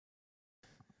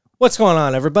What's going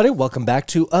on, everybody? Welcome back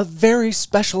to a very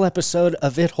special episode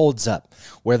of It Holds Up,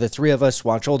 where the three of us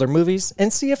watch older movies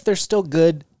and see if they're still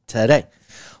good today.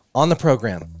 On the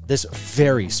program, this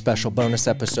very special bonus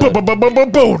episode,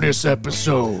 Bonus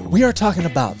episode. we are talking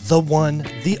about the one,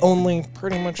 the only,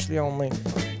 pretty much the only,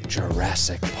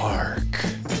 Jurassic Park.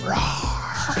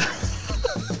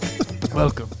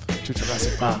 Welcome to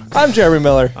Jurassic Park. I'm Jeremy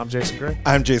Miller, I'm Jason Gray.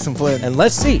 I'm Jason Flynn. and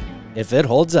let's see if it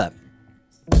holds up.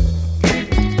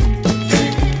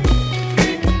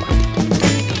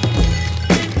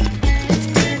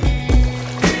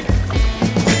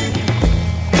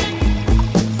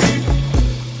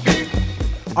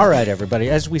 All right, everybody,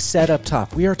 as we said up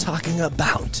top, we are talking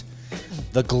about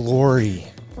the glory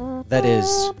that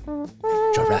is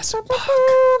Jurassic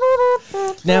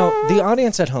Park. Now, the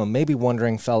audience at home may be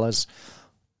wondering, fellas,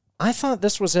 I thought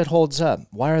this was It Holds Up.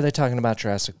 Why are they talking about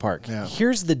Jurassic Park? Yeah.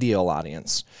 Here's the deal,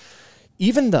 audience.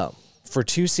 Even though for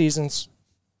 2 seasons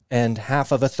and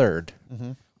half of a third,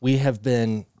 we have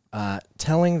been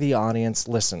telling the audience,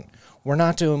 listen, we're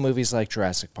not doing movies like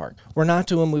Jurassic Park. We're not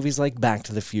doing movies like Back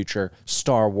to the Future,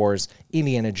 Star Wars,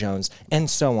 Indiana Jones, and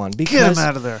so on. Get him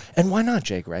out of there. And why not,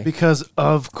 Jake Ray? Because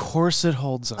of course it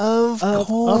holds up. Of Of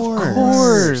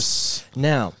course.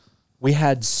 Now, we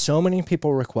had so many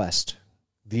people request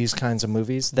these kinds of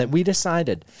movies that we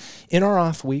decided in our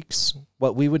off weeks,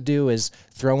 what we would do is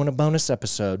throw in a bonus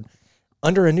episode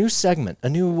under a new segment, a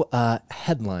new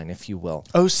headline, if you will.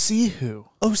 OC who?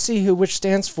 OC Who, which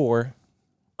stands for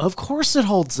Of course it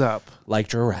holds up. like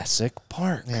Jurassic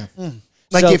Park. Yeah.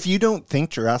 Like, So- if you don't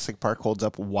think Jurassic Park holds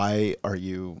up, why are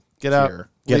you Get out. here?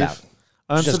 Get Leave.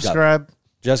 out. Just go. Unsubscribe.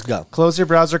 Just go. Close your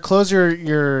browser. Close your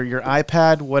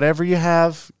iPad. Whatever you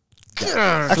have.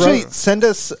 Actually, send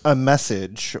us a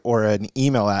message or an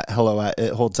email at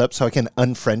hello@itholdsup so I can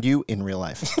unfriend you in real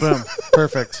life. Boom.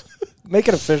 Perfect. Make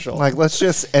it official. Like, let's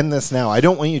just end this now. I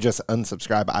don't want you to just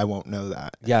unsubscribe. I won't know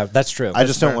that. Yeah, that's true. I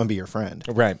just don't fair. want to be your friend.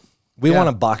 Right. We Yeah. want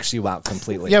to box you out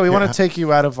completely. Yeah, we want to take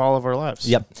you out of all of our lives.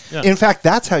 Yep. Yeah. In fact,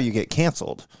 that's how you get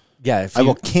canceled. Yeah. If I you,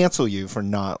 will cancel you for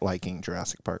not liking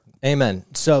Jurassic Park. Amen.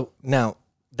 So now,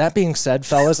 that being said,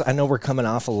 fellas, I know we're coming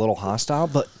off a little hostile,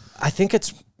 but I think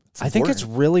it's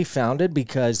really founded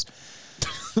because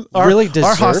really Our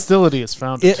deserved. hostility is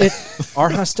founded. Our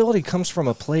hostility comes from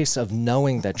a place of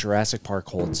knowing that Jurassic Park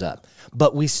holds up,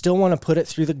 but we still want to put it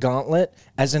through the gauntlet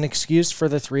as an excuse for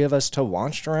the three of us to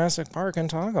watch Jurassic Park and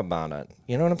talk about it.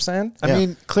 You know what I'm saying? I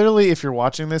mean, clearly, if you're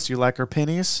watching this, you like our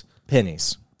pennies.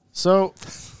 Pennies. So,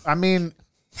 I mean,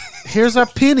 here's a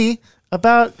penny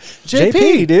about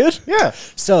JP. dude. Yeah.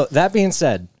 So that being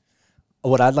said,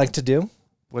 what I'd like to do,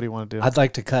 What do you want to do? I'd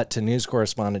like to cut to news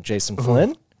correspondent Jason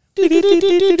Flynn.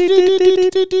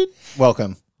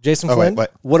 Welcome. Jason Oh, wait, Flynn,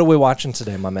 what? what are we watching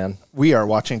today, my man? We are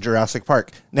watching Jurassic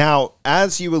Park. Now,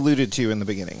 as you alluded to in the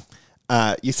beginning,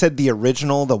 you said the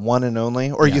original, the one and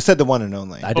only, or you said the one and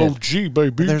only. I did. OG,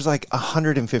 baby. There's like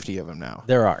 150 of them now.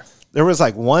 There are There was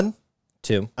like 1,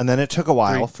 2. and then it took a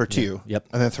while for 2. Yep.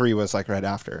 And then 3 was like right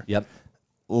after. Yep.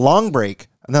 Long break,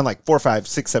 and then like 4, 5,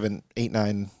 6, 7, 8,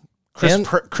 9.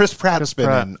 Chris Pratt's been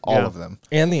Pratt, in all yeah. of them.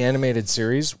 And the animated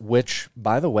series, which,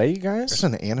 by the way, you guys, There's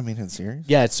an animated series.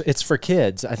 yeah, it's for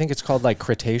kids. I think it's called like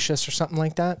Cretaceous or something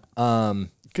like that.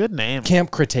 Good name. Camp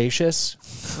Cretaceous,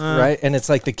 right? And it's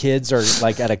like the kids are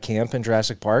like at a camp in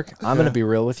Jurassic Park. I'm gonna be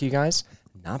real with you guys,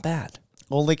 not bad.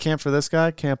 Only camp for this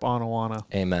guy, Camp Onawana.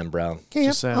 Amen, bro.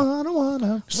 Just saying. I don't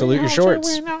wanna. Salute your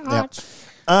shorts.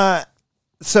 Yeah.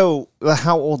 So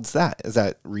how old's that? Is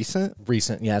that recent?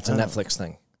 Recent, yeah, it's a Netflix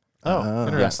thing, Oh,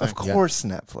 interesting. Of course,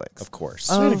 Netflix. of course.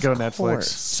 Way to Of go, Netflix.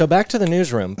 course. So back to the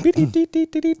newsroom.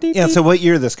 Yeah. So what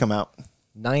year did this come out?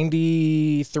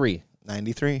 93.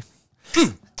 93.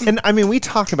 And I mean, we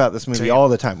talk about this movie all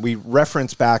the time. We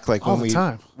reference back like All when the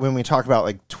time. when we talk about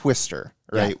like Twister,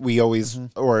 right? Yeah. We always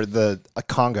or the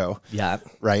Congo, Yeah.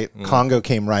 right? Congo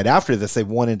came right after this. They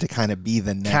wanted to kind of be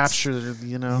the next Capture,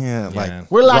 you know. Yeah, Yeah.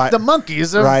 like We're like right- the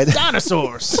monkeys of right.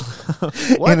 dinosaurs.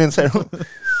 and instead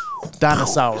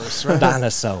Dinosaurs, right?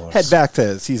 Dinosaurs. head back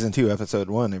to season 2, episode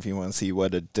 1, if you want to see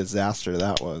what a disaster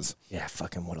that was. Yeah,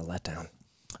 fucking what a letdown.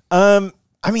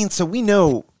 I mean, so we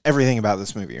know everything about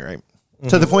this movie, right?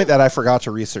 To the point that I forgot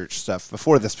to research stuff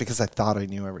before this because I thought I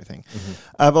knew everything.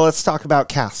 But let's talk about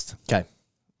cast. Okay.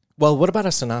 Well, what about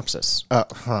a synopsis?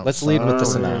 Let's lead with the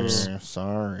synopsis.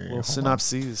 Sorry. Little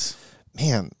synopses.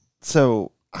 Man,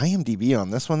 so IMDb on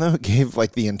this one, though, gave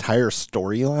like the entire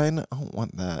storyline. I don't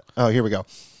want that. Oh, here we go.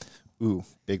 Ooh,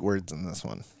 big words in this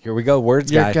one. Here we go.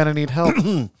 Words You're guy. gonna need help.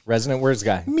 Resident words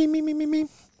guy. Me.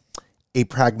 A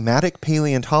pragmatic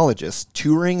paleontologist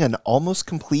touring an almost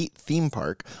complete theme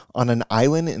park on an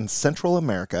island in Central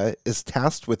America is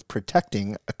tasked with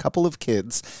protecting a couple of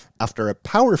kids after a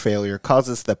power failure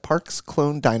causes the park's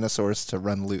clone dinosaurs to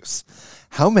run loose.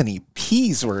 How many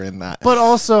P's were in that? But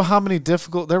also, how many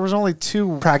difficult? There was only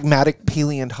 2. Pragmatic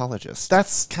paleontologist.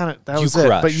 That's kind of that You was it.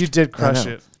 But crushed. you did crush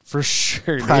know. it for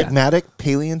sure. dude. Pragmatic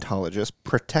paleontologist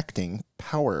protecting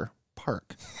power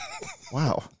park.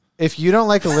 Wow. If you don't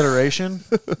like alliteration,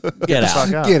 Get fuck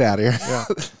out. out. Get out of here. Yeah.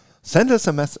 Send us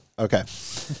a message. Okay.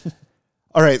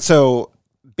 All right. So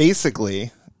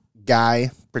basically,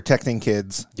 guy protecting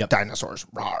kids, Yep. dinosaurs,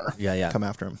 rawr, Yeah. come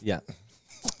after him. Yeah.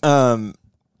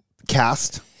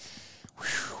 Cast.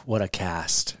 What a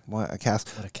cast. What a cast.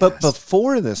 What a But cast.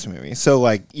 before this movie, so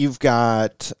like you've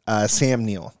got Sam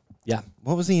Neill. Yeah.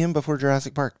 What was he in before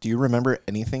Jurassic Park? Do you remember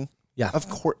anything? Yeah. Of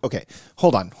course. Okay.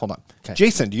 Hold on. Okay.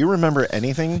 Jason, do you remember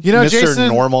anything? You know, Mr. Jason-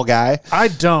 Normal Guy. I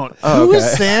don't. Oh, Who is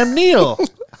okay. Sam Neill?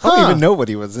 I don't even know what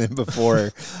he was in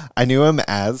before. I knew him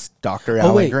as Dr. Oh,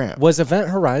 Alan wait. Grant. Was Event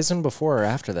Horizon before or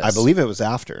after this? I believe it was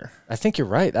after. I think you're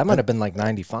right. That might have been like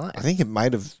 95. I think it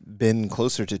might have been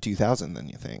closer to 2000 than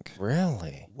you think.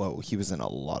 Really? Whoa, he was in a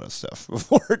lot of stuff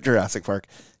before Jurassic Park.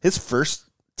 His first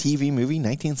TV movie,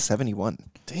 1971.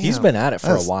 He's been at it for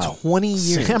That's a while. 20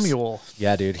 years. Samuel.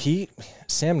 Yeah, dude.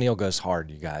 Sam Neill goes hard,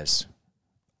 you guys.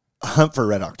 Hunt for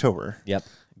Red October. Yep.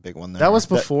 Big one there. That was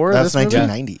before That's this movie?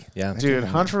 1990. Yeah. Dude,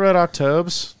 Hunt for Red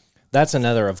Octobes. That's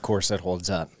another, of course, that holds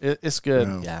up. It's good.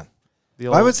 Yeah. Yeah. The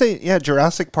Well, I old- would say, yeah,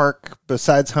 Jurassic Park,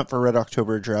 besides Hunt for Red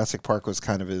October, Jurassic Park was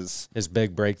kind of his, His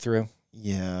big breakthrough.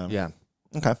 yeah. Yeah.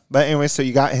 Okay. But anyway, so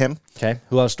you got him. Okay.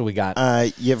 Who else do we got?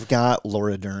 You've got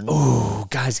Laura Dern. Ooh,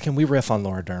 guys, can we riff on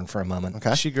Laura Dern for a moment?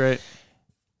 Okay. she great.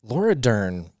 Laura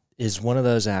Dern is one of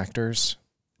those actors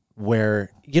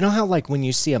where, you know how like when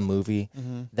you see a movie,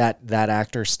 that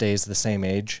actor stays the same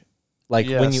age? Like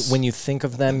Yes. when you think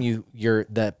of them, your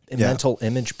mental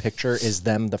image picture is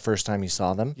them the first time you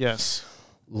saw them. Yes.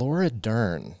 Laura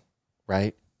Dern,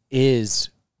 right, is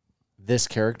this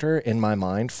character in my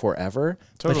mind forever.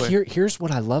 Totally. But here's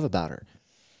what I love about her.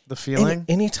 The feeling.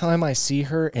 Anytime I see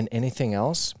her in anything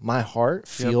else, my heart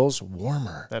feels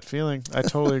warmer. That feeling. I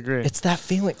totally agree. It's that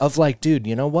feeling of like, dude,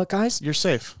 you know what, guys? You're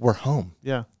safe. We're home.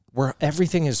 Yeah. Where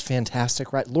everything is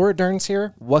fantastic, right? Laura Dern's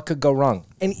here. What could go wrong?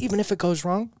 And even if it goes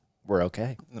wrong, we're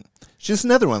okay. She's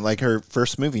another one, like her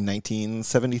first movie,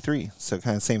 1973. So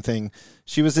kind of same thing.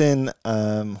 She was in,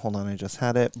 hold on, I just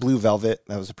had it. Blue Velvet.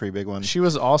 That was a pretty big one. She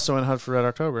was also in Hunt for Red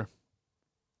October.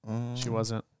 She Mm.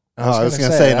 wasn't. I was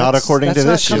gonna say, not according to this,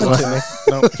 That's she's not coming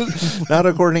not. to me. Not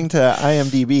according to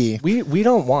IMDb. We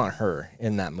don't want her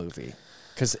in that movie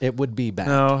because it would be bad.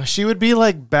 No, she would be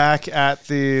like back at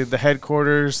the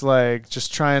headquarters, like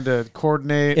just trying to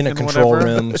coordinate In a and control whatever.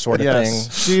 room sort of Yes.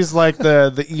 thing. She's like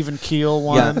the even keel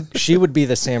Yeah, one. she would be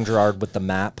the Sam Gerard with the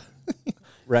map,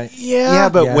 right? Yeah,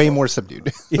 but Yeah. way more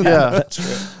subdued. Yeah. that's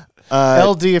true.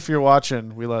 LD, if you're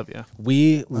watching, we love you.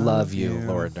 We love you,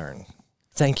 Laura Dern.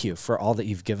 Thank you for all that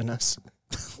you've given us,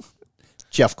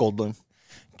 Jeff Goldblum.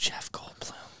 Jeff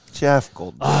Goldblum. Jeff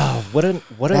Goldblum. Oh, what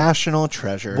a National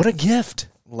treasure. what a gift!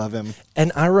 Love him.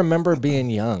 And I remember being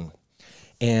young,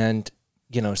 and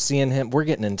seeing him. We're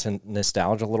getting into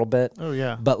nostalgia a little bit, Oh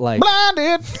yeah. but like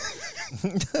Blinded.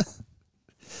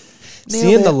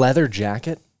 seeing the leather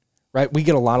jacket, right? We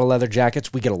get a lot of leather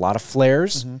jackets. We get a lot of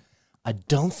flares. I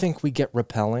don't think we get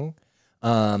repelling.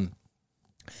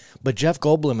 But Jeff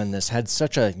Goldblum in this had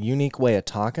such a unique way of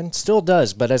talking. Still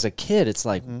does, but as a kid, it's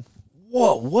like,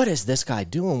 whoa, what is this guy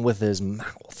doing with his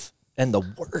mouth and the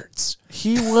words?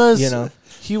 He was.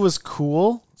 He was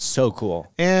cool. So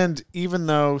cool. And even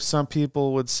though some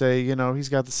people would say, he's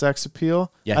got the sex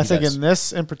appeal, Yeah, I he think does. in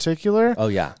this in particular, Oh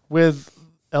yeah. with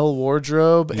El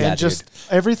Wardrobe Yeah, and just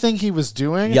everything he was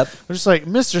doing, Yep. I'm just like,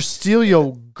 Mr. Steal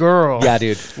Your Girl. Yeah,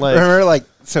 dude. Like, Remember, like,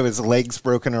 so his leg's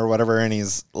broken or whatever, and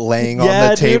he's laying on Yeah,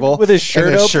 the dude, table with his shirt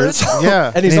and his open. shirt's off,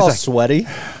 yeah. And he's he's all like- sweaty.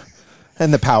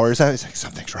 and the power's out. He's like,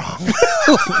 something's wrong.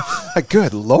 Like,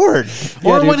 good Lord.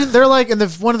 Or dude. when they're like in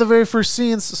one of the very first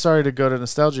scenes. Sorry to go to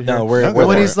nostalgia here. No, we're Okay. But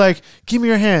when for he's it. like, "Give me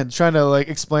your hand," trying to like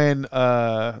explain,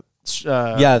 Yeah.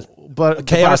 but the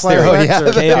Chaos butterfly theory. Oh, effect yeah.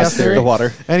 or Chaos theory. The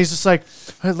water. and he's just like,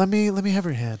 "Hey, let me have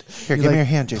your hand. Here, He, give me like, your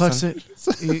hand, Puts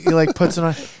Jason. it. He like puts it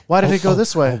on. Why did it go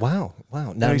this way? Oh, wow.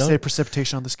 Wow. You Now, you no, say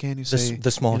precipitation on the scan. You say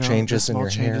the small changes in small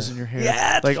your changes hair. in your hair.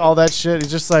 Yeah, like all that shit.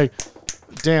 He's just like,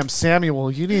 damn,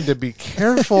 Samuel, you need to be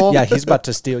careful. yeah, he's about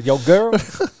to steal your girl.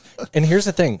 And here's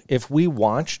the thing. If we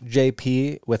watch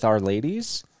JP with our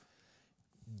ladies,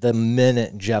 the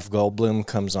minute Jeff Goldblum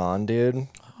comes on, dude,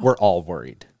 we're all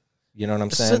worried. You know what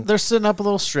I'm saying? They're sitting up a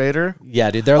little straighter.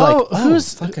 Yeah, dude. They're like,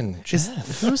 who's fucking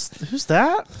Jeff? Who's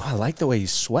that? Oh, I like the way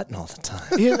he's sweating all the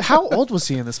time. How old was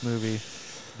he in this movie?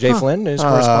 Jay Flynn, news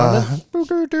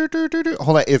correspondent.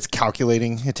 Hold on, it's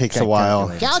calculating. It takes a while.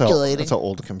 Calculating. It's an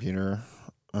old computer.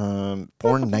 Born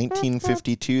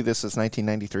 1952. This is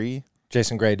 1993.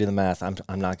 Jason Gray, do the math.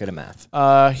 I'm not good at math.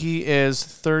 He is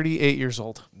 38 years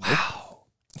old. Wow.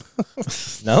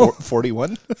 No,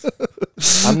 41.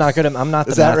 I'm not good at. I'm not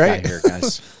the Is that math right? guy here,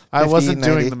 guys. I wasn't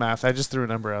 90. doing the math. I just threw a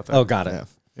number out there. Oh, got it.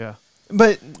 Yeah.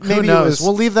 But Who maybe it knows? was,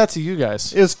 We'll leave that to you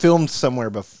guys. it was filmed somewhere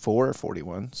before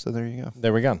 41. So there you go.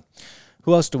 There we go.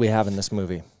 Who else do we have in this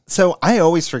movie? So I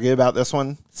always forget about this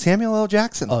one. Samuel L.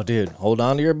 Jackson. Oh, dude, hold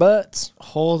on to your butts.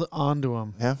 Hold on to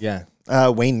him. Yeah.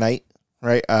 Wayne Knight,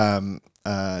 right?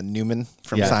 Newman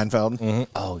from Yeah. Seinfeld. Mm-hmm.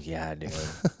 Oh yeah, dude.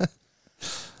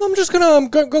 I'm just gonna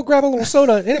go grab a little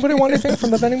soda. Anybody want anything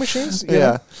from the vending machines?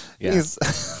 Yeah. Yeah. He's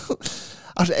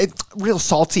it's real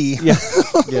salty. Yeah.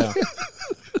 Yeah.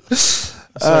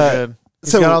 So good.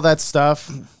 He's got all that stuff.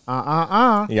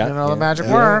 Yeah. You know the magic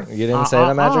Yeah. word. You didn't say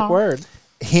the magic word.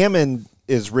 Hammond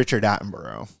is Richard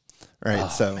Attenborough,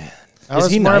 right? So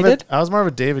Is he knighted? I was more of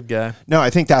a David guy. no, I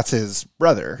think that's his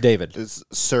brother, David. Is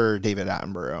Sir David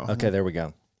Attenborough. Okay, there we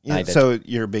go. Yeah, Knighted. so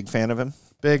you're a big fan of him?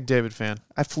 Big David fan.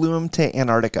 I flew him to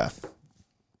Antarctica.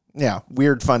 Yeah,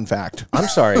 weird fun fact. I'm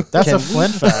sorry. That's Can a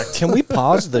Flynn fact. Can we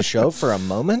pause the show for a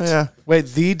moment? Yeah, Wait,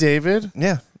 the David?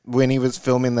 yeah. When he was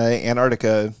filming the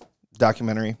Antarctica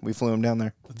documentary, we flew him down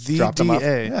there. The Dropped him off.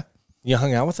 DA. Yeah, You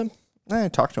hung out with him? I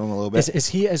talked to him a little bit. Is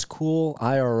he as cool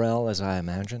IRL as I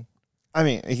imagine? I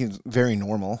mean, he's very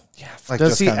normal. Yeah. Like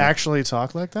Does just he kinda- actually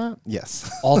talk like that? Yes.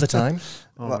 All the time?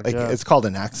 Oh my Like, God. it's called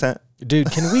an accent.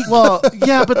 Dude, can we Well,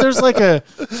 yeah, but there's like a,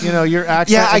 your accent.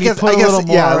 Yeah, I and you guess. put I a guess. little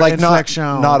more Yeah, like inflection,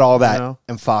 not all that you know?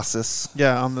 emphasis.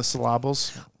 Yeah, on the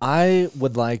syllables. I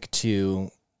would like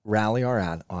to rally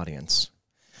our audience.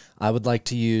 I would like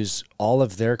to use all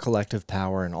of their collective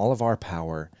power and all of our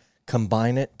power,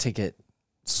 combine it to get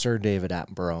Sir David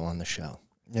Attenborough on the show.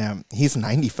 Yeah, he's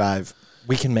 95.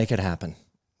 We can make it happen.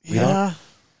 Yeah.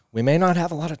 We may not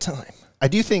have a lot of time. I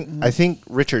do think. I think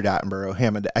Richard Attenborough,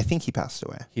 Hammond. I think he passed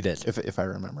away. He did. If I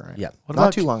remember right. Yeah. What Not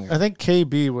about too long ago. I think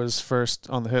KB was first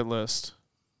on the hit list.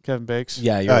 Kevin Bakes.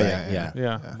 Yeah, you're Oh, right. yeah, Yeah.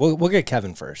 Yeah. We'll get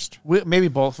Kevin first. Maybe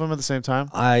both of them at the same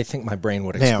time. I think my brain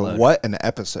would explode. Man, what an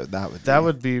episode that would be. That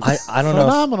would be I don't know.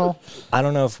 phenomenal. I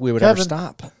don't know if we would ever Kevin.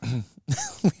 stop.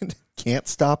 Can't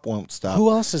stop, won't stop. Who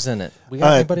else is in it? We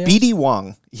got anybody else? B.D.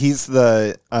 Wong. He's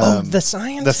the The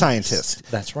scientist. the scientist.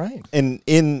 That's right.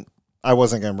 And I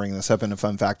wasn't going to bring this up in a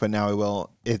fun fact, but now I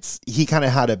will. He kind of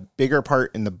had a bigger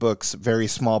part in the books, very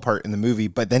small part in the movie,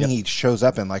 but then he shows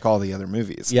up in like all the other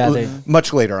movies. Yeah,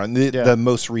 much later on, the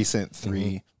most recent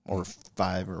 3 or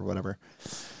 5 or whatever.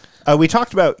 We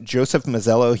talked about Joseph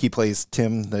Mazzello. He plays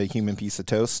Tim, the human piece of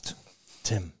toast.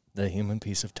 Tim, the human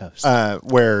piece of toast.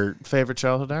 Where Favorite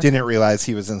childhood actor? didn't realize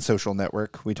he was in Social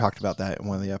Network. We talked about that in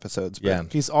one of the episodes. But yeah.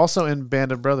 He's also in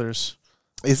Band of Brothers,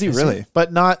 is he really?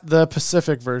 but not the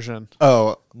Pacific version.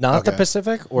 Oh, Not the okay.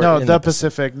 Pacific? Or No, in the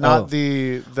Pacific, not Oh.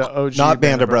 the OG. Not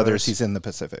Band of Brothers. He's in the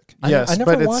Pacific. Yes, I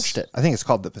never but watched it. I think it's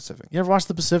called the Pacific. You ever watched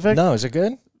the Pacific? No, is it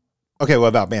good? Okay, what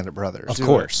about Band of Brothers? Of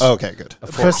course. Okay, good.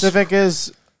 Of course. Pacific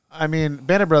is. I mean,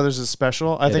 Band of Brothers is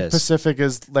special. I It think is. Pacific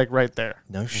is like right there.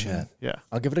 No shit. Yeah.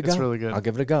 I'll give it a go. It's really good. I'll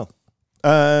give it a go.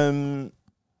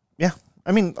 Yeah.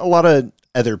 I mean, a lot of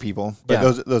other people, but Yeah.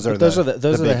 those are Those the,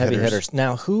 are the big heavy hitters.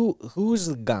 Now, who's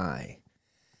the guy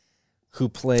who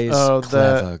plays Oh,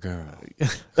 Clever Girl?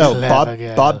 Oh, Clever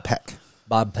girl. Bob Peck.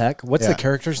 Bob Peck. What's Yeah. the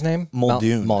character's name?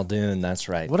 Muldoon. Muldoon. That's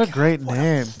right. What a great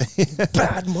name.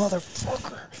 bad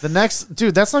motherfucker. The next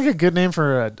dude, that's like a good name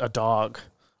for a dog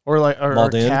or or a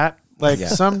Muldoon? cat. Like Yeah.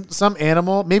 some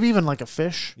animal, maybe even like a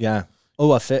fish. Yeah.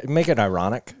 Oh, make it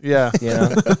ironic. Yeah. You know,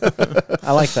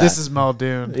 I like that. This is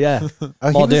Muldoon. yeah. He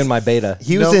Muldoon, was- my beta.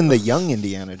 He was Nope. in the Young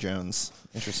Indiana Jones.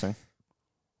 Interesting.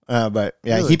 But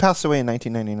yeah, Really? he passed away in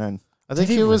 1999. I think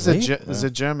Did he he was really? the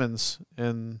Germans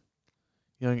in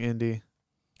Young Indy.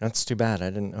 That's too bad.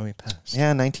 I didn't know he passed.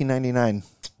 Yeah, 1999.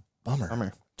 Bummer.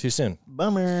 Bummer. Too soon.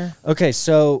 Bummer. Okay,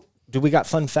 so do we got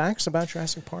fun facts about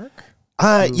Jurassic Park?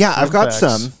 Yeah, fun I've got facts.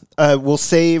 some. We'll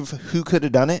save Who Could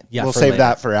Have Done It. Yeah, we'll for save later.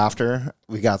 that for after.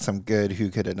 We got some good Who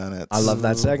Could Have Done It. I love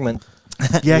that segment.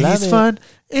 Yeah, Love he's it. fun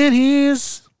and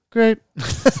he's great.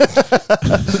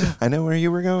 I know where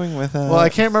you were going with that. Well, I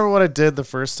can't remember what I did the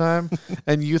first time,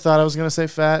 and you thought I was going to say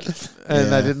fat, and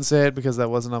Yeah. I didn't say it because that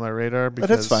wasn't on my radar. But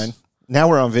Because it's fine. Now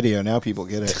we're on video. Now people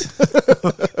get it.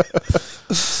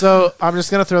 So I'm just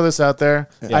going to throw this out there.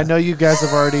 Yeah. I know you guys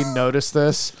have already noticed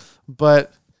this,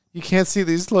 but You can't see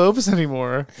these lobes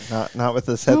anymore. Not with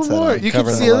this No headset more. on. You can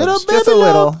Covering see the a little lobes. bit. Just a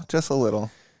little. Just a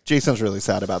little. Jason's really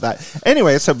sad about that.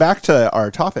 Anyway, so back to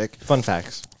our topic. Fun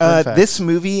facts. Fun facts. This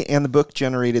movie and the book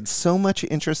generated so much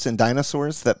interest in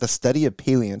dinosaurs that the study of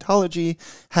paleontology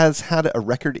has had a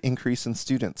record increase in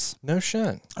students. No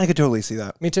shit. I could totally see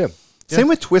that. Me too. Same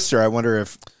with Twister. I wonder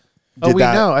if Oh, we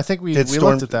that- know. I think we did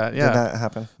looked at that. Yeah. Did that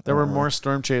happen? There were more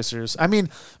storm chasers. I mean,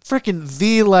 freaking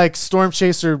the like storm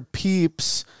chaser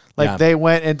peeps. Like Yeah. they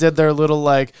went and did their little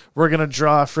like we're gonna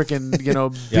draw a freaking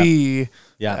Yeah. bee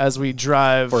Yeah. as we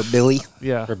drive. Or Billy.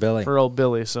 Yeah, For Billy. for old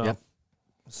Billy. So Yep.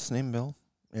 What's his name? Bill?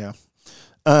 Yeah.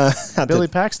 Had Billy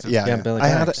to- Paxton. Yeah, Yeah, yeah. Billy I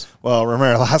had Pax. well,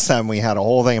 remember last time we had a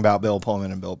whole thing about Bill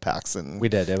Pullman and Bill Paxton. We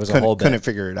did. It was a couldn't, whole bit. couldn't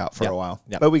figure it out for Yep. a while,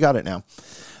 Yep. but we got it now.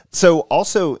 So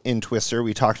also in Twister,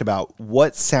 we talked about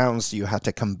what sounds do you have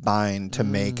to combine to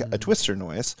make a Twister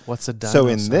noise. What's a dino So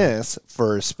in sound? this,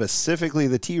 for specifically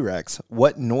the T-Rex,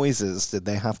 what noises did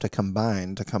they have to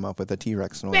combine to come up with a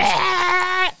T-Rex noise?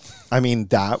 I mean,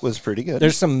 that was pretty good.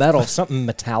 There's some metal, something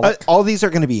metallic. All these are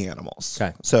going to be animals.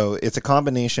 Okay. So it's a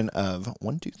combination of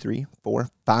 1, 2, 3, 4,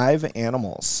 5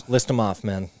 animals. List them off,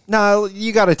 man. No,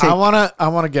 you got to take. I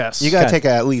wanna guess. You got to Okay. take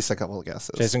at least a couple of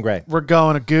guesses. Jason Gray. We're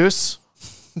going a goose,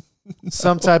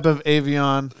 some type of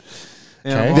avian.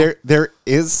 animal. There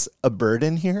is a bird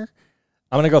in here.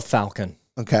 I'm gonna go falcon.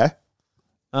 Okay.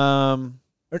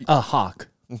 A hawk.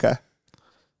 Okay.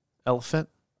 Elephant.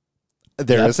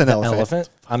 There is Yep, an the elephant.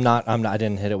 I'm not. I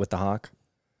didn't hit it with the hawk.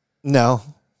 No,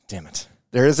 Damn it.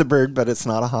 there is a bird, but it's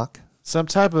not a hawk. Some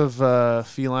type of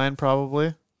feline,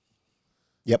 probably.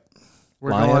 Yep.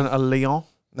 We're Lion? going a lion.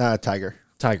 Not a tiger.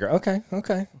 Tiger. Okay.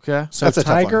 Okay. Okay. So That's a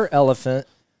tough tiger, elephant,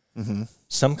 hmm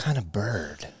some kind of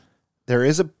bird. There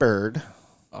is a bird.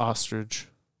 Ostrich.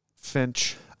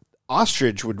 Finch.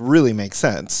 Ostrich would really make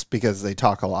sense because they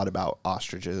talk a lot about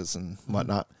ostriches and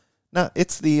whatnot. No,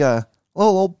 it's the little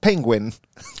old penguin.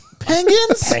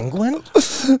 Penguins? Penguin?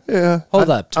 Yeah. Hold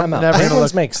up. Time out. never gonna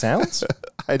Penguins look- make sounds?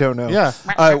 I don't know. Yeah.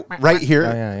 Right here. Oh,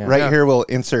 yeah, yeah. Right Yeah. here we'll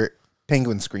insert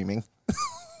penguin screaming.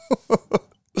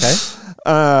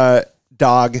 Okay.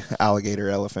 Dog, alligator,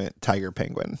 elephant, tiger,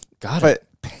 penguin. Got it. But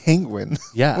penguin.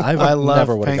 Yeah, I I love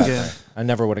never would have got penguin. there. I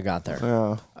never would have got there.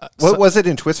 What was it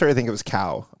in Twister? I think it was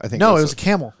cow. I think No, it was a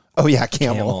camel. Oh yeah,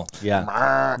 camel. Yeah.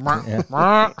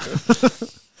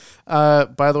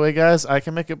 By the way, guys, I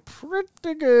can make a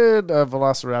pretty good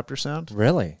velociraptor sound.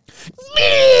 Really?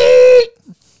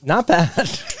 Not bad.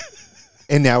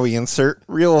 And now we insert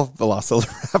real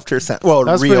velociraptor sound. Well,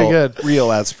 That was real, pretty good.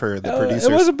 real as per the producers.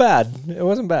 It wasn't bad. It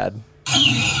wasn't bad.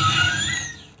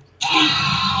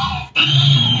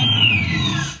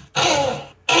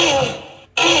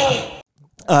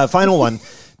 Final one.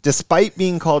 Despite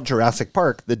being called Jurassic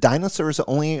Park, the dinosaurs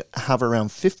only have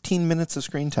around 15 minutes of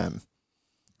screen time.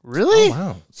 Really?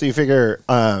 Wow. So you figure,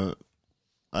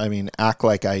 act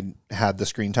like I had the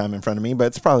screen time in front of me, but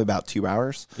it's probably about 2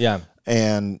 hours. Yeah.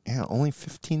 And yeah, only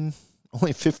 15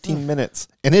 minutes.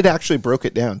 And it actually broke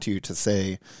it down too to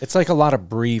say, It's like a lot of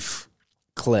brief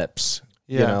clips.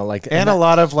 Yeah. You know, like and a that-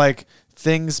 lot of like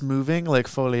things moving, like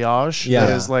foliage. Yeah.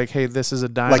 That is like, hey, this is a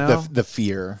dino. like the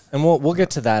fear. And we'll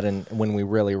get to that when we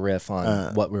really riff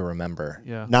on what we remember.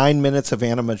 yeah. 9 minutes of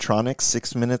animatronics,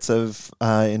 6 minutes of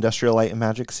industrial light and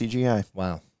magic CGI.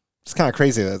 Wow. It's kind of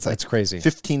crazy that it's like That's crazy.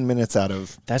 15 minutes out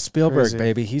of. That's Spielberg, Crazy.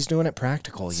 baby. He's doing it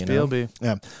practical, you know? Spielby.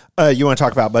 Yeah. You want to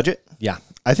talk about budget? Yeah.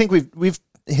 I think we've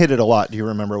hit it a lot. Do you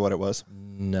remember what it was?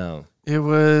 No. It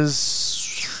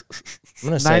was I'm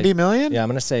going to say 90 million? Yeah, I'm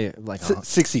going to say like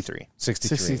 63.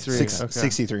 63. 63. Six- Okay.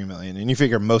 63 million. And you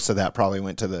figure most of that probably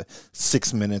went to the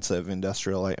 6 minutes of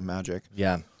industrial light and magic.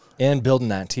 Yeah. And building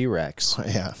that T-Rex.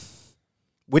 Yeah.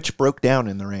 Which broke down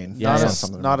in the rain. Yeah, Not, yeah. a,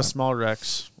 Something not about a that. small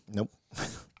Rex. Nope.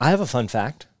 I have a fun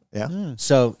fact. Yeah.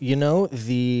 So, you know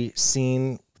the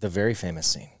scene, the very famous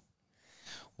scene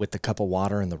with the cup of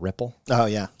water and the ripple? Oh,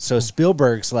 yeah. So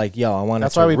Spielberg's like, yo, I want it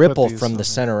That's why to we put ripple these from on the here.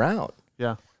 center out.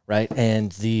 Yeah. Right.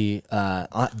 And the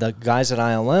guys at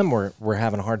ILM were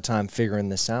having a hard time figuring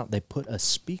this out. They put a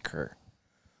speaker,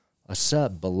 a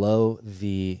sub below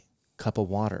the cup of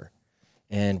water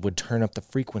and would turn up the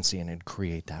frequency and it'd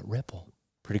create that ripple.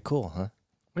 Pretty cool, huh?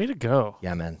 Way to go.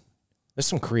 Yeah, man. There's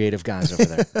some creative guys over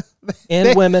there.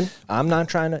 And women. I'm not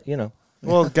trying to,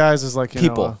 Well, guys is like, you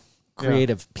people. know,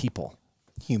 Creative people.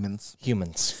 Humans.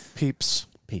 Humans. peeps.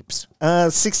 Peeps.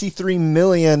 63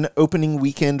 million opening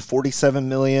weekend, 47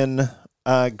 million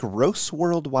gross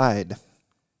worldwide.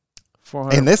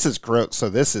 400, And this is gross, so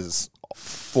this is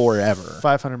forever.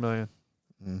 500 million.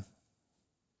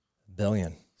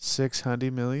 Billion.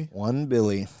 600 million. 1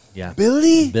 Billy. Yeah.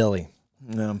 Billy? Billy.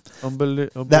 No. That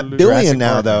Unbelievable. billion Jurassic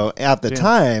now, Park. though, at the Yeah.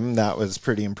 time, that was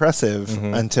pretty impressive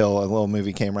until a little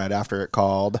movie came right after it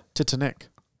called Titanic.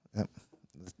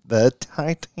 The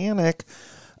Titanic.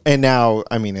 And now,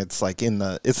 I mean, it's like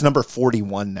it's number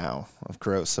 41 now of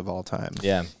gross of all time.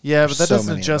 Yeah. Yeah, but that So doesn't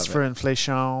many adjust above for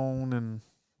inflation and,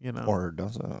 you know. Or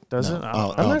does it? Does No. it? I Oh,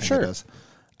 don't I don't not think sure. it does.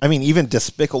 I mean, even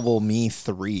Despicable Me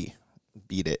 3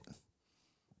 beat it.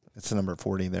 It's number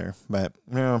 40 there. But,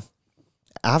 yeah.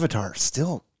 Avatar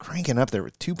still cranking up there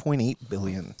with 2.8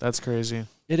 billion. That's crazy.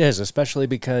 It is, especially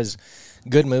because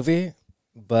good movie,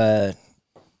 but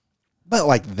But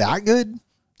like that good?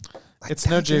 Like It's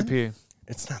no that good? JP.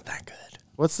 it's not that good.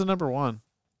 What's the number one?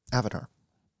 Avatar.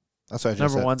 That's what I just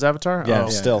Number said. one's Avatar? Yeah, Oh.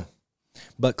 still.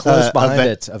 But close behind Aven-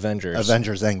 it's Avengers.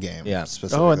 Avengers Endgame. Yeah.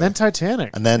 specifically. Oh, and then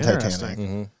Titanic. And then Interesting. Titanic.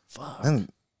 Mm-hmm. Fuck. And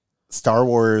Star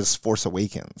Wars Force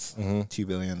Awakens, Mm-hmm. 2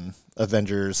 billion.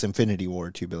 Avengers Infinity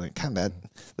War, 2 billion. God,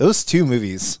 those two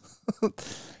movies,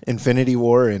 Infinity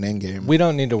War and Endgame. We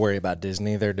don't need to worry about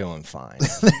Disney. They're doing fine.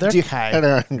 They're Do-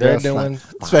 okay. They're doing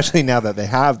fine. especially now that they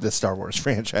have the Star Wars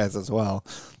franchise as well.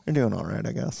 They're doing all right,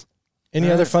 I guess. Any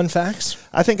other fun facts?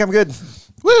 I think I'm good.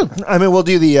 Woo! I mean, we'll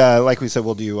do the like we said,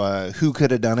 we'll do who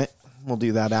could have done it. We'll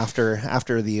do that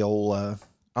after the old.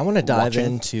 I want to dive Watching.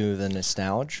 into the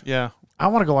nostalgia. Yeah. I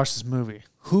want to go watch this movie.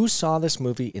 Who saw this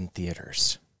movie in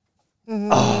theaters?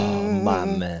 Oh, my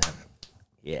man.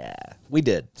 Yeah, we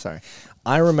did. Sorry,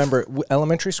 I remember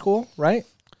elementary school, right?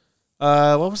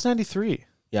 What was 93?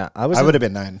 Yeah, I would have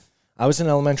been 9. I was in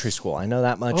elementary school. I know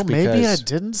that much Oh, because maybe I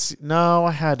didn't see. No,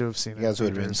 I had to have seen it. You guys in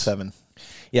would have been theaters. 7.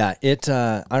 yeah, it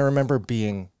I remember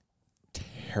being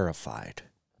terrified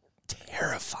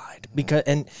because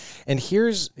and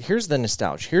here's the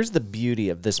nostalgia. Here's the beauty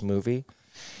of this movie.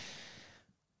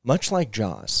 Much like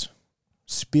Jaws,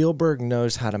 Spielberg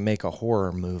knows how to make a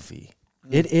horror movie.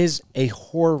 It is a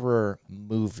horror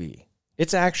movie.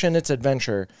 It's action, it's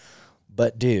adventure,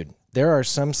 but dude, there are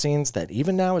some scenes that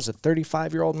even now as a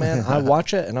 35-year-old man, I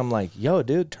watch it and I'm like, "Yo,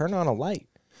 dude, turn on a light."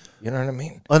 You know what I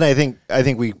mean? And I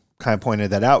think we kind of pointed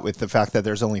that out with the fact that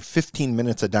there's only 15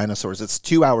 minutes of dinosaurs. It's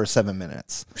 2 hours 7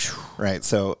 minutes, right?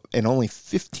 So, and only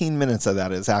 15 minutes of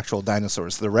that is actual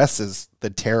dinosaurs. The rest is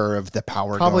the terror of the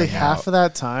power. Probably going half out. of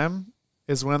that time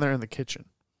is when they're in the kitchen.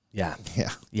 Yeah. Yeah,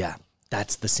 Yeah.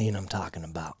 That's the scene I'm talking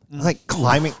about. like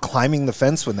climbing the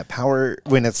fence when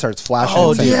it starts flashing.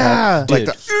 Oh, so you have- yeah. like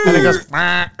Dude. and it goes.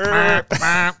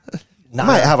 Nah. I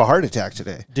might have a heart attack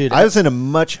today, Dude, I was in a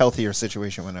much healthier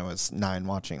situation when I was 9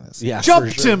 watching this. Yeah. Jump,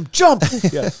 for sure. Tim, jump.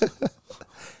 Yeah.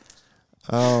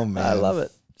 Oh man, I love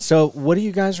it. So, what do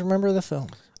you guys remember of the film?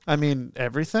 I mean,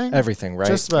 everything? Everything, right?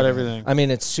 Just about everything. I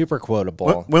mean, it's super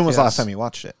quotable. When was the last Yes. time you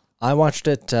watched it? I watched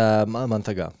it a month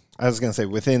ago. I was gonna say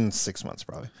within 6 months,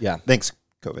 probably. Yeah. Thanks,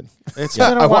 COVID. It's Yeah,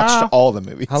 been a I while. watched all the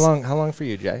movies. How long for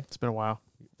you, Jay? It's been a while.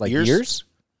 Like Years? years?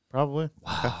 Probably.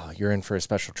 Wow, you're in for a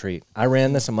special treat. I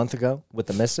ran this a month ago with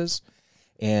the missus,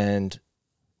 and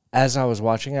as I was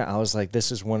watching it, I was like,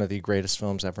 this is one of the greatest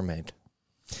films ever made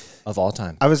of all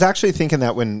time. I was actually thinking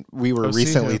that when we were I've seen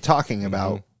recently it. talking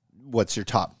about what's your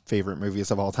top favorite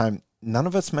movies of all time, none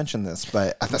of us mentioned this,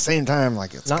 but at the same time,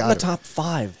 like it's Not in got the top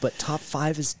 5, but top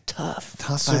 5 is tough.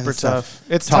 top five Super is tough.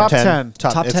 It's top 10.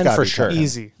 Top it's 10 gotta for be top sure. 10.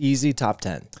 Easy. Easy top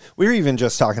 10. We were even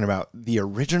just talking about the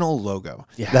original logo.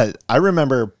 Yeah. That I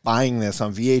remember buying this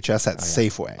on VHS at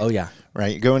Safeway. Oh, yeah.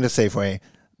 Right, you go into Safeway,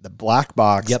 the black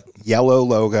box, Yep. yellow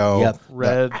logo. Yep.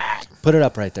 Red. Put it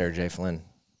up right there, Jay Flynn.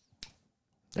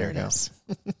 There it you go. is.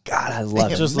 God, I love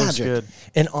It it. just looks Magic. good.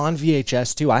 And on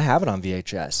VHS, too. I have it on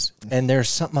VHS. And there's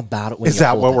something about it when Is you that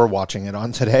hold what it. we're watching it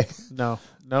on today? No.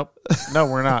 Nope. No,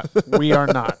 we're not. We are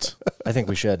not. I think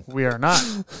we should. We are not.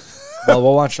 Well,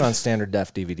 we'll watch it on standard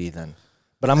def DVD then.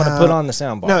 But I'm going to put on the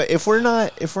soundbar. No, if we're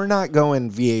not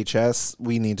going VHS,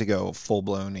 we need to go full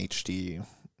blown HD.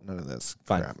 None of this.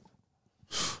 Fine. crap.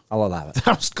 I'll allow it.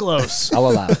 That was close. I'll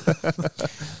allow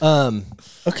it.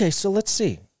 Okay, so let's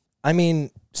see. I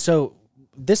mean, so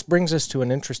this brings us to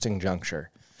an interesting juncture.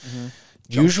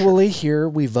 Usually here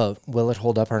we vote, will it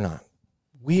hold up or not?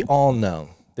 We all know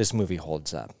this movie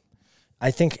holds up.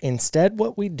 I think instead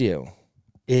what we do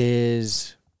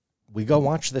is we go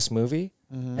watch this movie,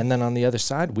 and then on the other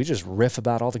side, we just riff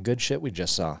about all the good shit we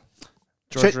just saw.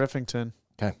 George Shit. Riffington.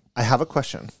 Okay. I have a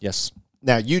question. Yes.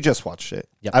 Now, you just watched it.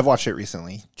 Yep. I've watched it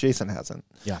recently. Jason hasn't.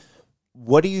 Yeah.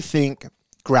 What do you think,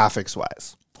 graphics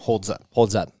wise, holds up?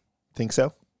 Holds up. Think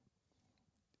so?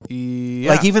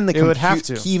 Yeah. Like even the it would have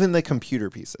to. even the computer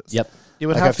pieces. Yep. It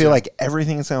would Like have I feel to. like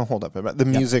everything is gonna hold up. About the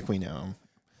music we know,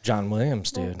 John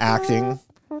Williams, dude. acting.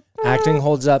 Acting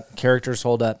holds up. Characters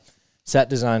hold up. Set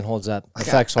design holds up. Like,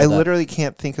 Effects I hold up. literally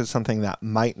can't think of something that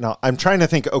might not. I'm trying to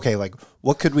think, okay, like,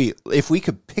 what could we, if we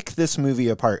could pick this movie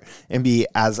apart and be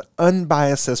as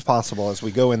unbiased as possible as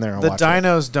we go in there and The watch it.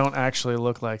 dinos don't actually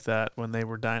look like that when they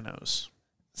were dinos.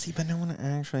 See, but no one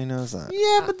actually knows that.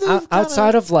 Yeah, but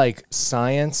Outside of like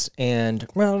science and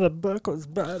well, the book was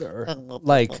better.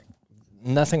 Like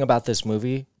nothing about this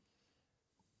movie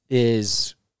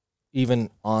is even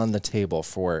on the table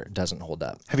for it doesn't hold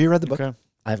up. Have you read the book? Okay.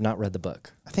 I have not read the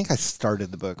book. I think I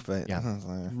started the book, but Yeah. I was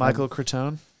like, Michael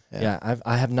Crichton. Yeah,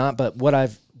 I have not. But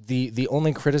what the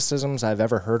only criticisms I've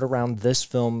ever heard around this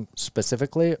film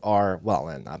specifically are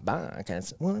and I can't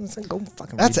say, well, it's like, go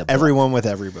fucking. that's read the book. everyone with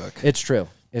every book. It's true.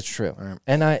 It's true. Right.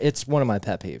 And it's one of my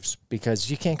pet peeves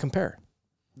because you can't compare.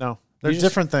 No, they're You just-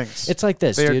 different things. It's like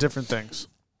this. They are dude. different things.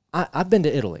 I've been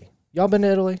to Italy. Y'all been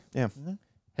to Italy? Yeah.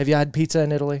 Have you had pizza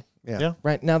in Italy? Yeah.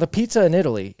 Right. Now, the pizza in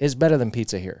Italy is better than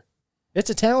pizza here. It's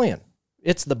Italian.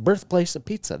 It's the birthplace of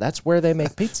pizza. That's where they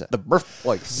make pizza. The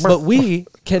birthplace. But we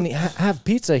can have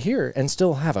pizza here and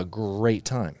still have a great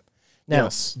time. Now,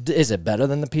 Yes. is it better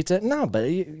than the pizza? No, but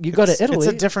you go to Italy.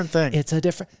 It's a different thing. It's a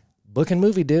different book and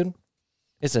movie, dude.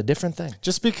 It's a different thing.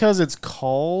 Just because it's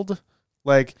called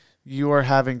like you are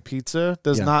having pizza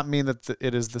does Yeah. not mean that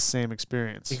it is the same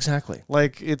experience. Exactly.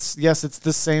 Like it's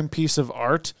the same piece of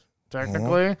art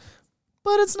technically, Uh-huh.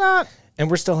 but it's not. And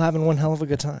we're still having one hell of a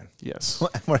good time. Yes.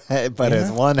 but it's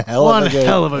Yeah. one hell One of a good.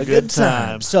 hell of a good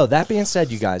time. So that being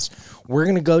said, you guys, we're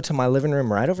going to go to my living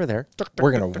room right over there.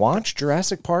 We're going to watch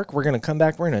Jurassic Park. We're going to come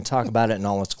back. We're going to talk about it in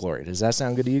all its glory. Does that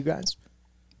sound good to you guys?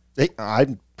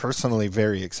 I'm personally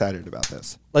very excited about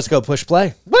this. Let's go push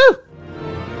play. Woo!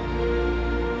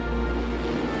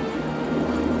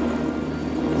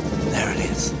 There it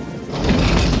is.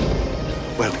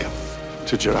 Welcome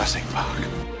to Jurassic Park.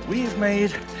 We've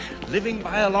made living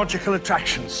biological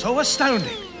attractions so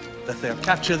astounding that they'll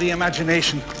capture the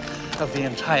imagination of the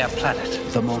entire planet.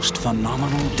 The most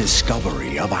phenomenal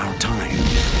discovery of our time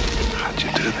How'd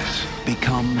you do this?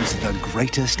 becomes the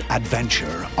greatest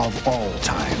adventure of all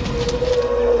time.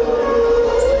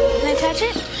 Can I touch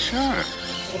it? Sure.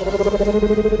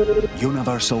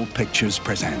 Universal Pictures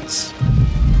presents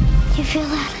You feel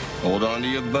that? Hold on to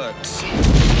your butts.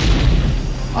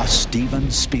 a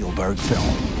Steven Spielberg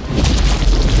film.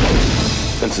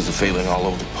 Fences are failing all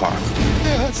over the park.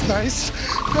 Yeah, that's nice.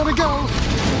 Gotta go.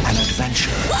 An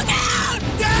adventure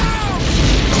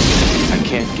I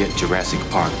can't get Jurassic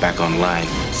Park back online.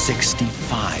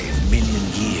 65 million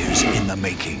years in the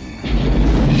making.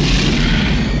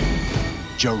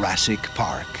 Jurassic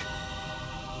Park.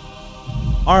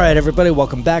 All right, everybody,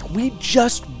 welcome back. We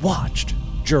just watched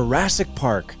Jurassic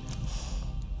Park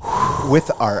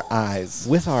With our eyes.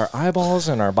 with our eyeballs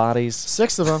and our bodies.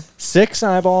 6 of them, 6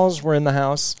 eyeballs were in the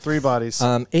house. 3 bodies.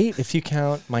 8 if you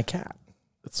count my cat,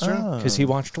 It's true. because he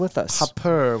watched with us.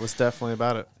 Hopper was definitely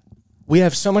about it. We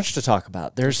have so much to talk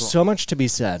about. There's so much to be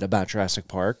said about Jurassic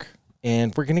Park,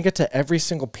 and we're going to get to every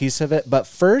single piece of it. But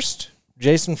first,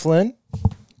 Jason Flynn,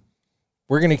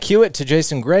 we're going to cue it to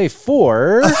Jason Gray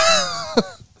for...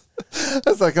 I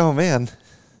was like, oh man.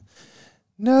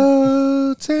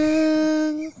 Notes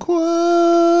and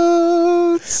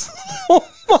quotes. Oh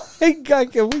my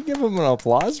God, can we give him an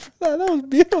applause for that? That was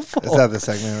beautiful. Is that the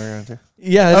segment we're going to do?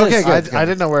 Yeah, it Okay, is. good. I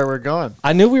didn't know where we're going.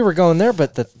 I knew we were going there,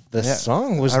 but the Yeah.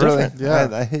 song was I really, different.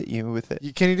 Yeah. I hit you with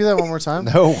it. Can you do that one more time?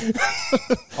 No.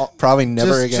 Probably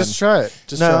never just, again. Just try it.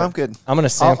 Just no, try I'm it. good. I'm going to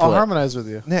sample I'll it. harmonize with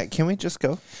you. Nick, can we just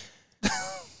go?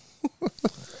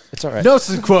 It's all right. Notes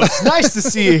and quotes. Nice to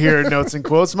see you here at Notes and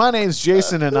Quotes. My name's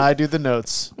Jason, and I do the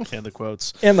notes and the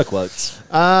quotes. And the quotes.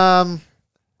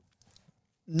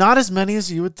 Not as many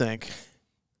as you would think.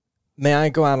 May I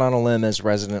go out on a limb as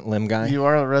resident limb guy? You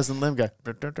are a resident limb guy.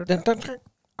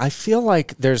 I feel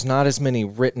like there's not as many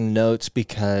written notes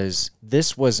because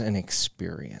this was an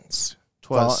experience.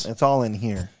 Twas. It's all in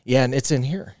here. Yeah, and it's in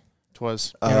here.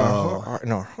 Twas. In our hearts.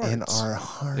 In our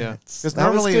hearts. Yeah. 'Cause That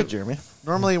was normally- good, Jeremy.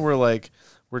 Normally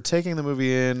we're taking the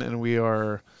movie in and we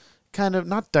are kind of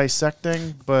not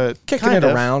dissecting, but Kicking kind it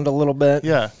of. around a little bit.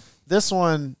 Yeah. This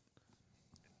one,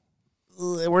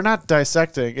 we're not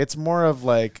dissecting. It's more of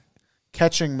like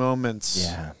catching moments.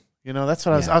 Yeah. You know, that's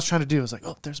what I was trying to do. I was like,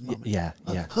 oh, there's a moment. Yeah.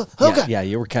 Yeah. okay. Yeah,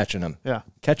 you were catching them. Yeah.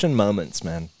 Catching moments,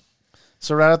 man.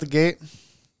 So right out the gate,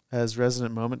 as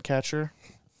resident moment catcher,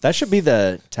 That should be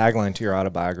the tagline to your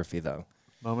autobiography, though.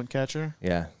 moment catcher.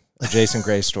 Yeah. A Jason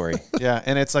Gray story. Yeah,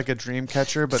 and it's like a dream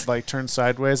catcher, but like turned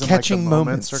sideways and Catching like the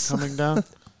moments moments. are coming down.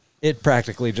 It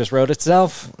practically just wrote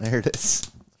itself. There it is.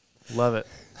 Love it.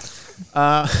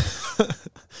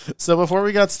 So before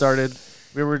we got started,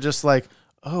 we were just like,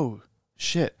 oh,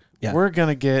 shit. Yeah. We're going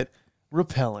to get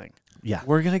repelling. Yeah.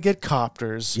 We're gonna get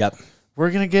copters. Yep.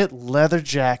 We're gonna get leather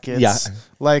jackets. Yeah.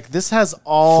 Like this has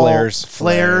all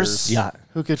Flares. Yeah.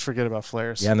 Who could forget about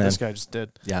flares? Yeah, man. This guy just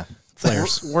did. Yeah.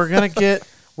 Flares. We're gonna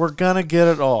get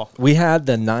it all. We had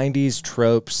the 90s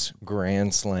tropes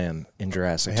grand slam in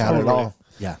Jurassic Had Park. it all.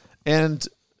 Yeah. And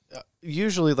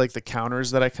usually, like the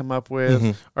counters that I come up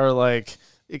with are like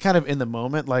it kind of in the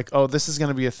moment, like, oh, this is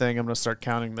gonna be a thing. I'm gonna start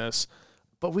counting this,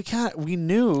 but we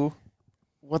knew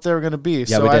what they were gonna be.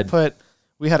 Yeah, so we I did.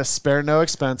 we had a spare no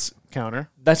expense counter.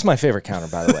 That's my favorite counter,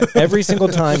 by the way. Every single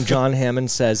time John Hammond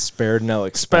says spared no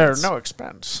Spare expense. no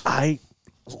expense. I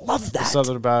love that.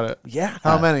 Something about it. Yeah.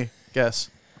 How many? Guess.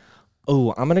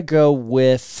 Oh, I'm going to go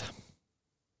with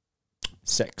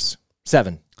 6.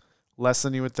 7. Less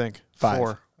than you would think. 5.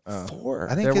 4. 4.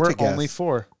 I think There it's were a guess. only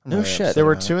 4. No shit. There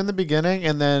were 2 in the beginning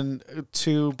and then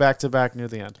 2 back to back near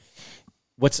the end.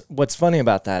 What's funny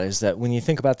about that is that when you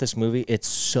think about this movie, it's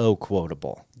so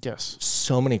quotable. Yes.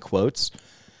 So many quotes.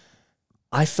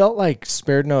 I felt like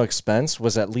spared no expense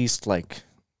was at least like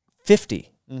 50.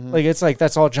 Like it's like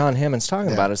that's all John Hammond's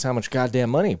talking about is how much goddamn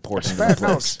money he poured into the Spared no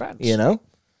place. expense. You know?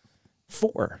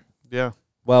 4. Yeah.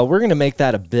 Well, we're gonna make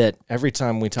that a bit every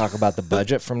time we talk about the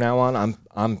budget from now on.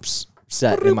 I'm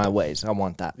set in my ways. I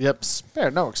want that. Yep. Spare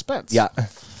no expense. Yeah.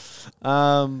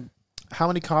 How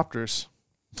many copters?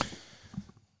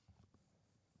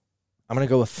 I'm gonna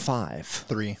go with 5.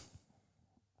 3.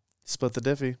 Split the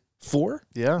diffie. 4?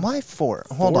 Yeah. Why 4?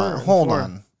 Hold Four. on. Hold Four.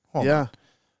 on. Hold Yeah. on.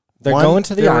 They're One- going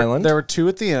to the island. There were 2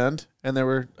 at the end, and there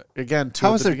were again 2.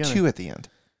 How at is the there beginning. 2 at the end?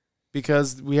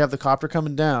 Because we have the copter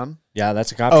coming down. Yeah,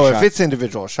 that's a copy Oh, shot. if it's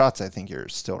individual shots, I think you're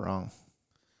still wrong.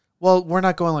 Well, we're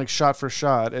not going like shot for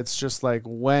shot. It's just like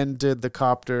when did the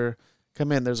copter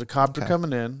come in? There's a copter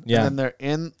coming in, Yeah. and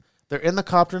then they're in the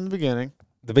copter in the beginning.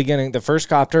 the first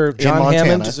copter, John Montana.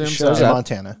 Hammond zooms shows In up.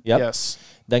 Montana. Yep. Yes.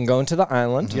 Then going to the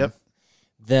island. Yep.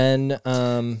 Then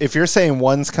If you're saying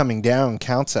one's coming down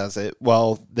counts as it,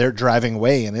 well, they're driving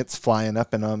away and it's flying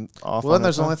up and off. Well, on then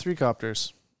there's its own. only 3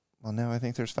 copters. Well, now I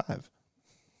think there's 5.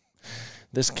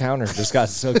 this counter just got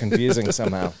so confusing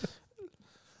somehow.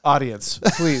 Audience,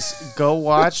 please go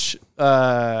watch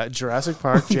Jurassic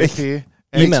Park, JP.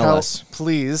 and Email tell- us.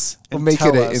 please. We'll and make tell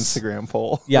it an us. Instagram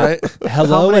poll. Yeah. Right?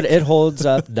 Hello How at many-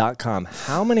 itholdsup.com.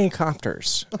 How many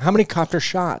copters? How many copter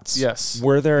shots? Yes.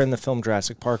 Were there in the film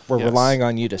Jurassic Park? We're Yes. relying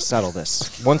on you to settle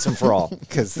this once and for all.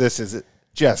 Because this is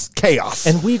just chaos.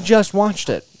 And we just watched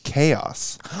it.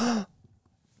 chaos.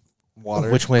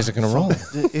 Water. Which way is it going to roll?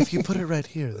 If you put it right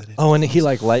here, then Oh, and he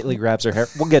like lightly grabs her hair.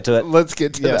 We'll get to it. Let's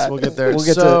get to yes, that. we'll get there. We'll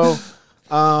get so,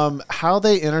 how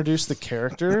they introduce the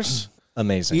characters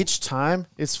Amazing. each time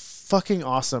is fucking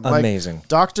awesome. Amazing. Like,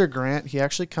 Dr. Grant, he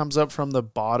actually comes up from the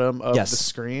bottom of Yes. the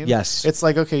screen. Yes. It's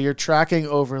like, okay, you're tracking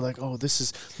over, like, oh, this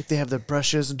is, like, they have their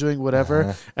brushes and doing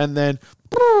whatever. And then,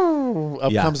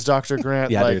 up Yeah. comes Dr.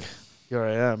 Grant, Yeah, like, dude. here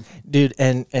I am. Dude,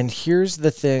 and here's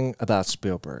the thing about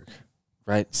Spielberg,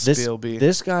 right? Spielby.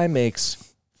 This guy makes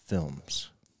films.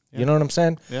 You know what I'm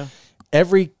saying? Yeah.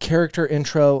 Every character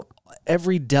intro,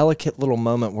 every delicate little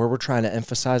moment where we're trying to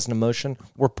emphasize an emotion,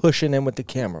 we're pushing in with the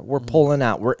camera. We're pulling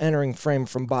out. We're entering frame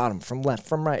from bottom, from left,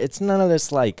 from right. It's none of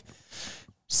this like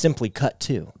simply cut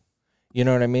to. You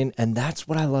know what I mean? And that's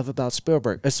what I love about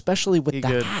Spielberg, especially with He the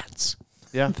good. hats.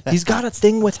 Yeah. He's got a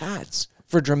thing with hats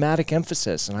for dramatic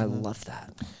emphasis, and I love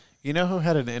that. You know who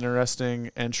had an interesting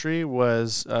entry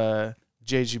was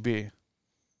JGB.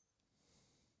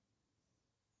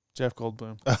 Jeff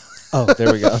Goldblum. Oh,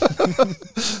 there we go.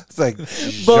 It's like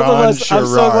Both of us. I'm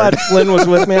so Gerard. glad Flynn was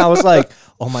with me. I was like,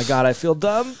 oh my God, I feel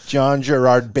dumb. John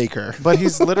Gerard Baker. But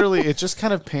he's literally, it just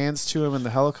kind of pans to him in the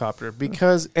helicopter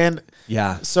because, and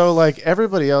Yeah. so like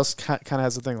everybody else kind of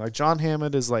has a thing. Like John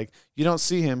Hammond is like, you don't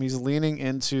see him. He's leaning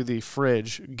into the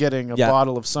fridge, getting a Yeah.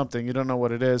 bottle of something. You don't know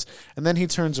what it is. And then he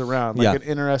turns around, like Yeah. an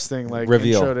interesting like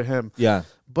Reveal. intro to him. Yeah.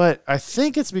 But I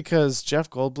think it's because Jeff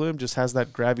Goldblum just has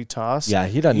that grabby toss. Yeah,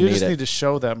 he doesn't You need just it. need to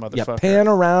show that Yeah. motherfucker. Pan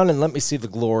around and let me see the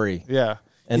glory. Yeah.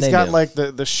 And He's they got do. like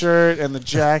the shirt and the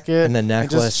jacket And the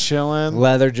necklace. just chilling.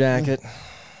 Leather jacket.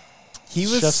 He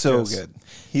was Chef's so kiss.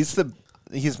 good.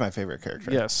 He's my favorite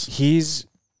character. Yes.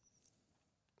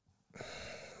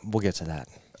 We'll get to that.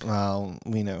 Well,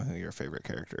 we know who your favorite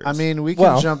character is. I mean, we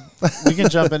can jump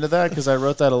into that because I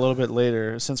wrote that a little bit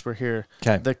later since we're here.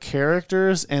 'Kay. The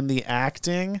characters and the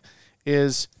acting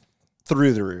is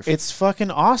through the roof. it's fucking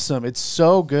awesome. It's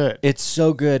so good. It's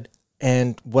so good.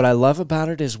 And what I love about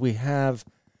it is we have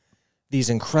these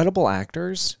incredible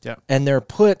actors, Yeah. and they're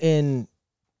put in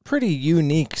pretty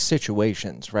unique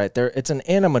situations, right? It's an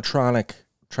animatronic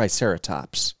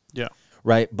Triceratops, Yeah.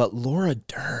 right? But Laura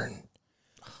Dern,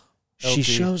 she LD.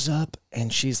 shows up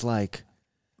and she's like,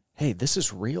 hey, this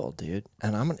is real, dude,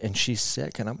 and she's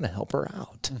sick, and I'm gonna help her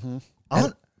out.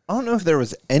 I don't know if there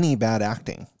was any bad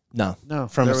acting No, No,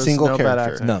 from there a was single no bad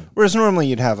character. acting. no, Whereas normally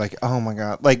you'd have like, oh my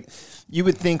god, like you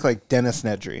would think like Dennis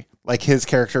Nedry, like his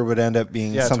character would end up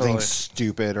being Yeah, something totally.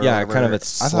 stupid or yeah, whatever. kind of a I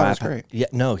thought it slap. was great. Yeah,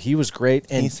 no, he was great,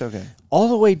 and He's so good. all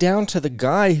the way down to the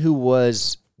guy who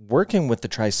was working with the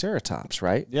Triceratops,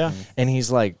 right? Yeah. And he's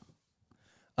like,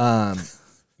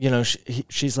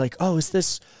 she's like, oh, is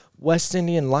this West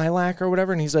Indian lilac or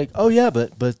whatever? And he's like, oh yeah,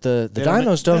 but the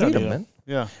dinos don't eat them, man.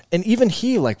 Yeah. And even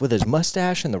he, like with his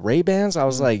mustache and the Ray-Bans, I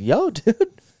was like, yo,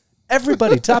 dude,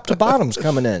 everybody top to bottom's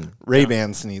coming in.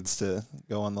 Ray-Bans needs to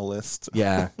go on the list.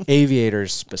 Yeah,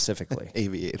 aviators specifically.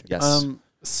 Aviator. Yes.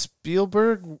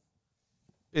 Spielberg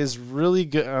is really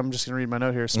good. I'm just going to read my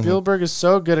note here. Spielberg is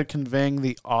so good at conveying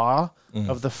the awe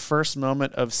of the first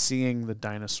moment of seeing the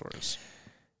dinosaurs.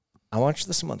 I watched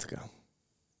this a month ago.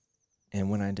 And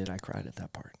when I did, I cried at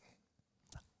that part.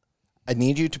 I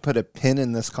need you to put a pin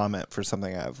in this comment for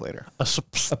something I have later. I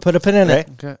put a pin in it.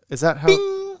 Okay. Is that how?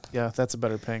 Yeah, that's a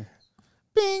better ping.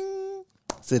 Bing.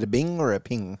 Is it a bing or a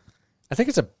ping? I think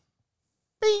it's a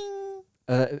Bing.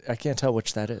 I can't tell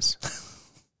which that is.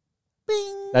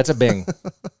 Bing. That's a bing.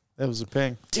 That was a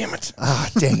ping. Damn it. Ah,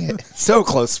 dang it. So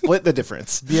close. Split the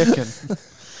difference. Biekin.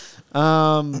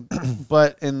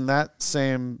 But in that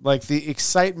same, like the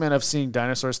excitement of seeing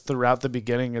dinosaurs throughout the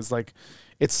beginning is like,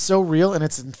 it's so real and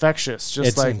it's infectious. Just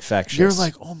It's like infectious. You're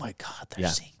like, oh my god, they're Yeah.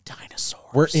 seeing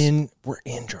dinosaurs. We're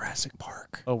in Jurassic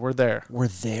Park. Oh, we're there. We're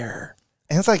there.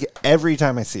 And it's like every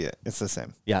time I see it, it's the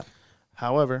same. Yeah.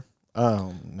 However,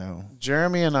 Oh, no.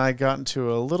 Jeremy and I got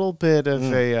into a little bit of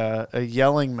a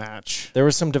yelling match. There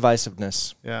was some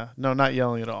divisiveness. Yeah, no, not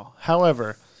yelling at all.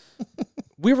 However,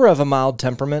 We were of a mild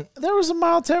temperament. there was a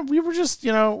mild temp. We were just,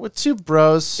 with two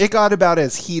bros, It got about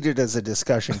as heated as a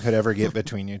discussion could ever get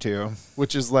between you two.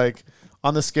 which is like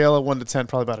on the scale of 1 to 10,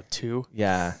 probably about a 2.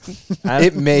 Yeah.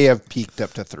 It may have peaked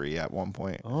up to 3 at one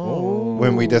point. Oh,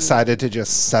 When we decided to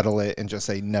just settle it and just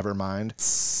say, never mind.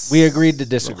 We agreed to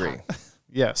disagree.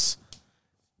 yes.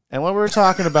 And what we were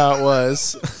talking about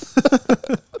was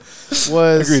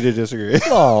Agree to disagree.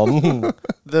 Oh,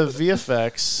 the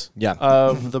VFX yeah.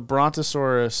 of the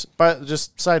Brontosaurus. But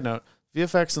just side note,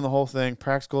 VFX and the whole thing,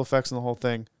 practical effects and the whole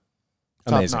thing,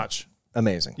 top Amazing. notch.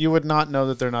 Amazing. You would not know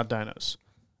that they're not dinos.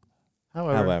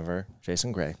 However,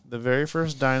 Jason Gray. The very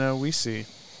first dino we see,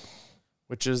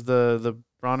 which is the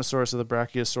Brontosaurus or the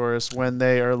Brachiosaurus, when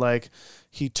they are like,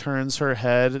 he turns her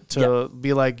head to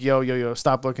be like, yo,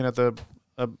 stop looking at the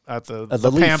leaf.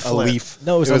 pamphlet. A leaf.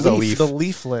 No, it was, It was a a leaf. leaf. The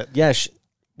leaflet. Yeah.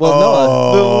 Well,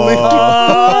 no.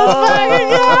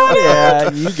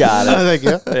 Yeah, you got it. Thank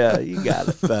you. Yeah, you got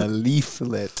it. The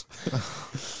leaflet.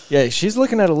 Yeah, she's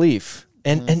looking at a leaf,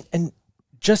 and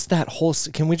just that whole.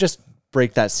 Can we just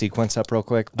break that sequence up real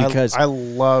quick? Because I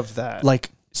love that. like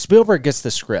Spielberg gets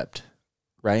the script,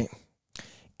 right?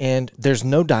 And there's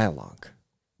no dialogue,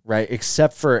 right?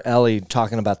 Except for Ellie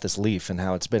talking about this leaf and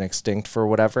how it's been extinct for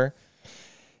whatever.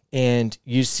 And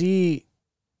you see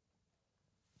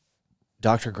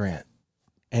Dr. Grant,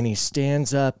 and he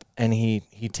stands up and he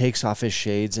takes off his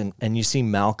shades, and you see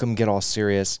Malcolm get all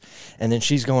serious, and then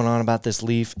she's going on about this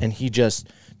leaf, and he just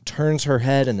turns her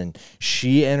head, and then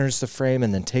she enters the frame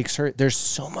and then takes her. There's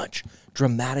so much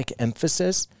dramatic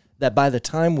emphasis that by the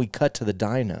time we cut to the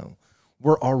dino,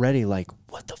 we're already like,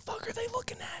 what the fuck are they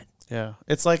looking at? yeah,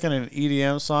 it's like in an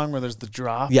EDM song where there's the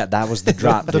drop. Yeah, that was the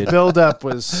drop, The dude. build up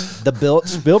was, The build.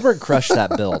 Spielberg crushed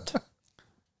that build.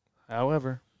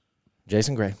 however,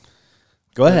 Jason Gray.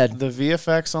 Go ahead. The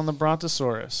VFX on the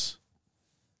Brontosaurus,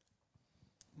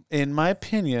 in my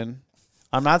opinion,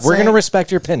 I'm not We're saying going to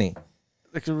respect your penny.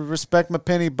 I can respect my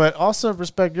penny, but also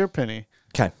respect your penny.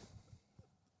 Okay.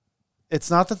 It's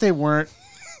not that they weren't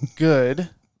good.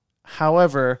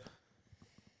 However,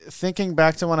 thinking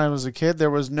back to when I was a kid, there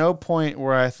was no point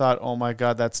where I thought, oh my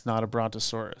God, that's not a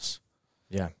Brontosaurus.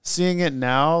 Yeah. Seeing it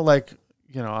now, like,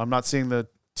 I'm not seeing the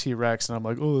T-Rex and I'm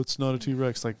like, oh, it's not a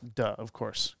T-Rex. Like, duh, of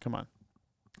course. Come on.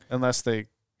 Unless they,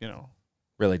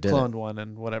 Really did cloned it. one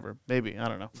and whatever. Maybe. I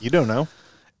don't know. You don't know.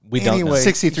 We don't know. Anyway,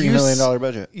 $63 million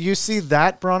budget. You see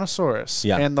that Brontosaurus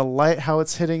and the light, how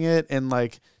it's hitting it, and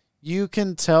like you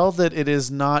can tell that it is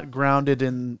not grounded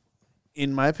in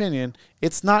my opinion,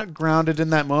 it's not grounded in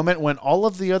that moment. When all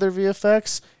of the other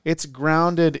VFX, it's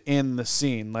grounded in the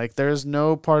scene. Like there's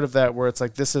no part of that where it's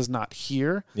like, this is not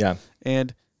here. Yeah.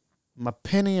 And my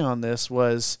penny on this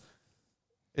was,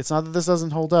 it's not that this doesn't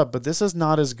hold up, but this is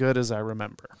not as good as I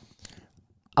remember.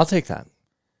 I'll take that.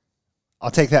 I'll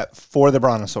take that for the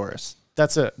Brontosaurus.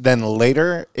 That's it. Then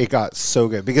later, it got so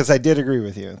good because I did agree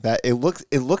with you that it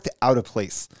looked out of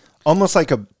place Almost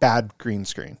like a bad green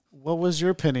screen. What was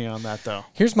your penny on that, though?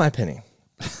 Here's my penny,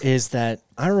 is that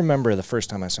I remember the first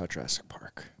time I saw Jurassic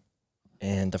Park.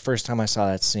 And the first time I saw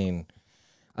that scene,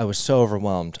 I was so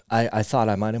overwhelmed. I thought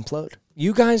I might implode.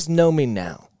 You guys know me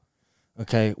now.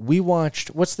 Okay, we watched,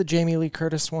 what's the Jamie Lee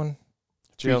Curtis one?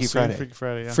 Freaky GLC, Friday. Freaky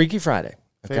Friday, yeah. Freaky Friday.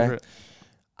 Okay. Favorite.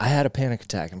 I had a panic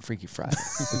attack in Freaky Friday.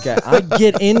 Okay, I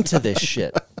get into this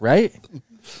shit, right?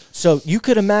 So you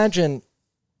could imagine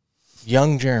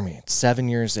young Jeremy at 7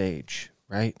 years age,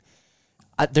 right?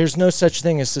 There's no such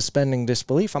thing as suspending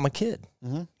disbelief. I'm a kid.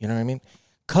 Mm-hmm. You know what I mean?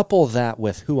 Couple that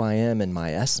with who I am and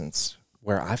my essence,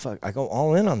 where I go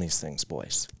all in on these things,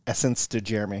 boys. Essence to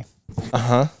Jeremy.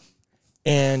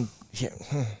 And yeah.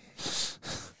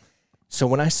 So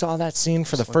when I saw that scene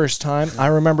for the first time, I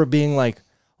remember being like,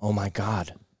 oh my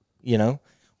God. You know,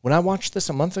 when I watched this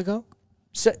a month ago,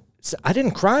 I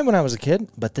didn't cry when I was a kid,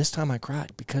 but this time I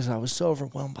cried because I was so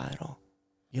overwhelmed by it all,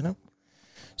 you know?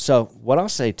 So what I'll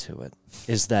say to it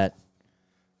is that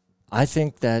I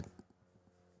think that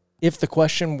if the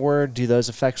question were, do those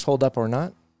effects hold up or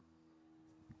not?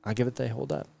 I give it they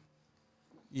hold up.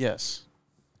 Yes.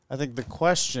 I think the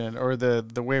question or the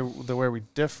way we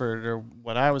differed, or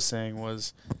what I was saying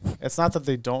was, it's not that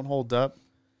they don't hold up,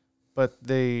 but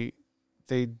they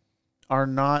are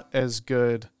not as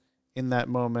good in that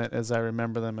moment as I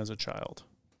remember them as a child.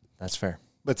 That's fair.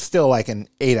 But still like an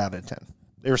 8 out of 10.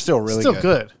 They were still really Still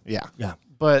good. Yeah. Yeah.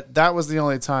 But that was the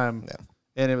only time, Yeah.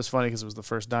 and it was funny because it was the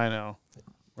first dino.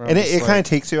 where And I'm just it like- kind of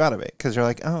takes you out of it because you're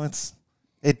like, oh,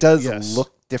 it does Yes.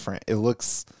 look different. It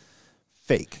looks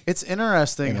fake. It's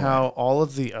interesting in a how all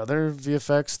of the other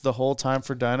VFX the whole time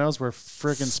for dinos were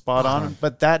freaking spot on,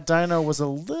 but that dino was a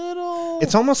little.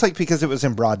 It's almost like because it was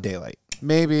in broad daylight.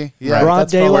 maybe yeah, Broad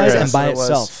that's probably daylight what and by it was.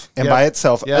 itself. And Yep. by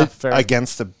itself Yeah, fair.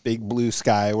 against the big blue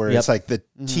sky where Yep. it's like the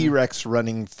T-Rex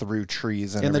running through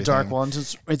trees and in the everything. dark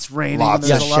ones. It's raining. Lots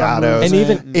and there's of a lot shadows. And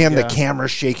movement, even- And yeah. the camera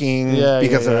shaking Yeah,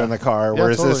 because yeah, they're yeah. in the car. Yeah,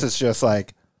 Whereas this totally. is just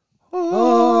like,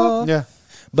 yeah.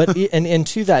 But and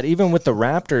to that, even with the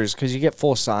Raptors, because you get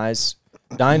full size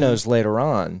dinos later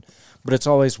on, but it's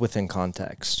always within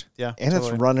context. Yeah, and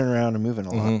totally. it's running around and moving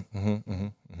a lot. Mm-hmm.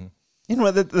 You know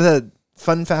what? The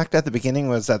fun fact at the beginning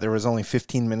was that there was only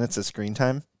 15 minutes of screen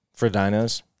time. For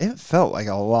dinos, It felt like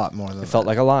a lot more than it felt that.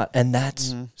 like a lot, and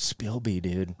that's Spielby,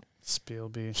 dude.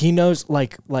 Spielby. He knows,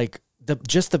 like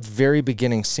the very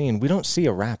beginning scene. We don't see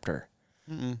a raptor,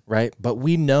 right? But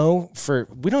we know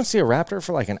we don't see a raptor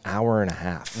for like an hour and a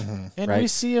half, And right? we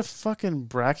see a fucking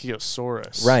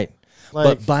Brachiosaurus. Right.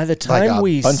 Like, But by the like time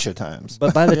a bunch of times.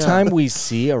 But by the time we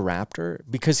see a raptor,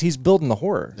 because he's building the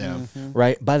horror,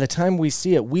 right? By the time we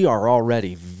see it, we are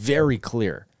already very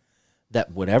clear that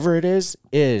whatever it is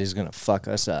going to fuck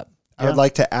us up. I would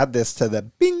like to add this to the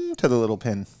bing to the little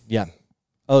pin. Yeah.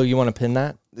 Oh, you want to pin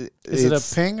that? is it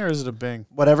It's- a ping or is it a bing?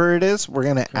 whatever it is? We're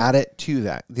gonna add it to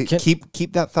that. Can-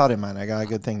 Keep that thought in mind. I got a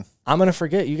good thing. I'm going to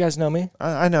forget. You guys know me.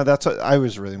 I know that's what I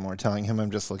was really more telling him.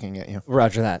 I'm just looking at you.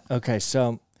 Roger that. Okay,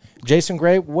 so Jason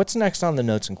Gray, what's next on the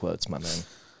notes and quotes, my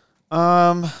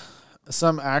man?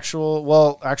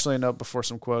 Actually a note before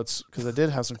some quotes, because I did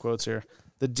have some quotes here.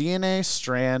 The DNA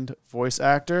Strand voice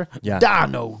actor, Yeah.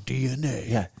 Dino DNA,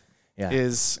 Yeah. Yeah.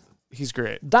 he's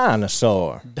great.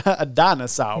 Dinosaur. A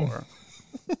dinosaur.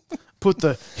 Put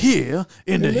the here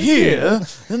into here.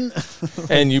 And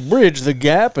And you bridge the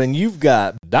gap and you've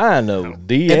got dino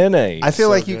DNA. I feel So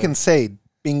like you good. can say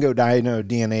bingo dino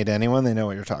DNA to anyone. They know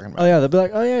what you're talking about. Oh yeah, they'll be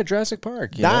like, "Oh yeah, Jurassic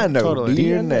Park." You know? Dino Totally.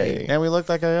 DNA. and we looked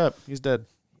that guy up. He's dead.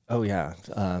 Oh yeah.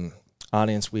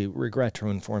 Audience, we regret to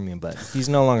inform you, but he's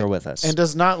no longer with us. And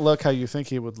does not look how you think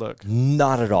he would look.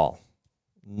 Not at all.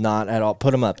 Not at all.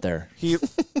 Put him up there. He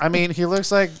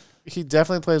looks like he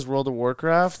definitely plays World of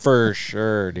Warcraft. For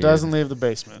sure, dude. Doesn't leave the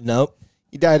basement. Nope.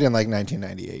 He died in like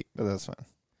 1998, but that's fine.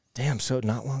 Damn, so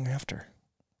not long after.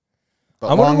 But I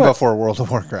wonder long what- before World of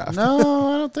Warcraft. No,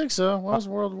 I don't think so. Why was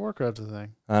World of Warcraft a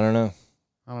thing? I don't know.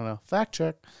 I don't know. Fact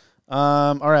check.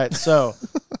 All right, so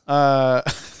I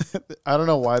don't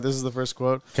know why this is the first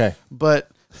quote, Okay. but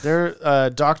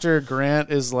Dr. Grant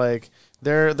is like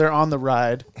they're on the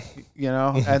ride, you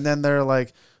know, and then they're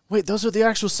like, wait, those are the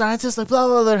actual scientists, like blah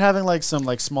blah. They're having like some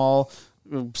like small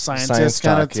Science scientist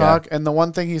kind of talk, yeah. talk, and the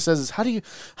one thing he says is, how do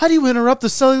you interrupt the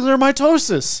cellular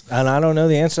mitosis? And I don't know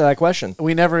the answer to that question.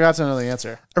 We never got to know the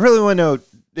answer. I really want to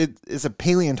know, is a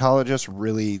paleontologist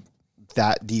really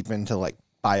that deep into like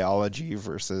biology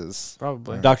versus...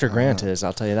 Probably. Dr. Grant is,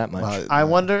 I'll tell you that much. I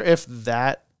wonder if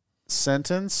that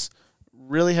sentence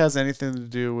really has anything to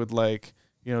do with like,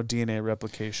 you know, DNA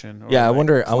replication. Or Yeah, I like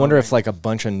wonder if cloning. like a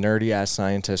bunch of nerdy ass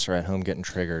scientists are at home getting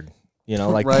triggered You know,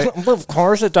 like, Right. of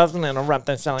course it doesn't interrupt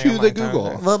the cellular. To the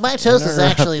Google. Well, mitosis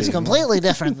actually is Interrupting. completely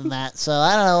different than that, so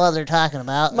I don't know what they're talking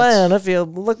about. Man, if you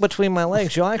look between my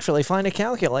legs, you'll actually find a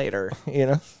calculator. You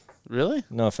know, Really?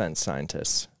 no offense,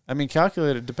 scientists. I mean,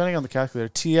 calculator, depending on the calculator.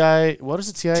 TI, what is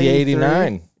it? TI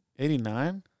T89.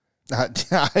 89?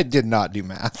 I did not do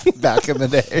math back in the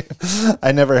day.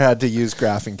 I never had to use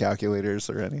graphing calculators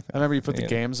or anything. I remember you put the Yeah.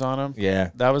 games on them.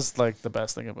 Yeah, That was like the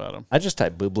best thing about them. I just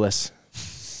typed boobless.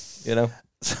 You know.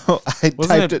 So I Wasn't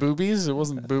typed it it. boobies? It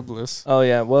wasn't boobless. Oh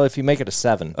yeah. Well, if you make it a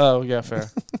 7. Oh, yeah, fair.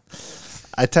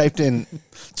 I typed in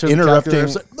To the interrupting calculator,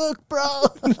 it's like, look, bro.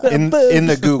 in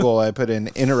the Google. I put in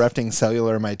interrupting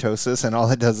cellular mitosis, and all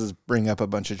it does is bring up a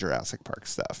bunch of Jurassic Park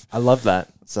stuff. I love that.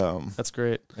 So That's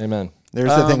great. Amen.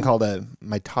 there's a thing called a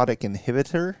mitotic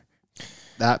inhibitor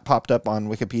that popped up on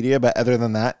Wikipedia, but other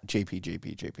than that, JP.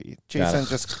 Jason,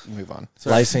 just move on.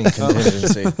 Lysine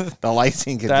contingency. The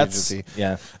lysine contingency.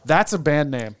 Yeah. That's a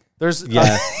band name. There's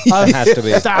Yeah. It has to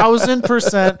be.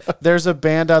 1,000%. There's a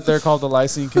band out there called the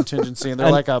Lysine Contingency, and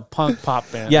they're like a punk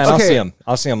pop band. Yeah. And Okay. I'll see him.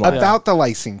 I'll see him live. About the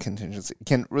lysine contingency,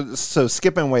 so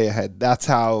skipping way ahead. That's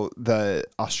how the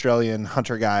Australian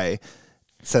hunter guy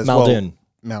says. Muldoon.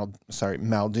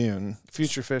 Muldoon.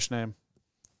 Future fish name.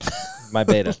 My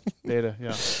beta. Beta,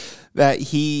 yeah. That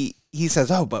he says,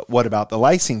 oh, but what about the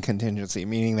lysine contingency?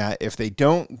 Meaning that if they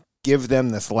don't give them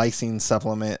this lysine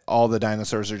supplement, all the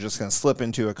dinosaurs are just going to slip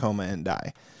into a coma and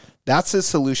die. That's his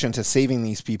solution to saving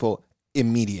these people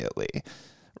immediately,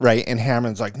 right? And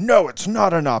Hammond's like, no, it's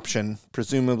not an option,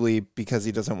 presumably because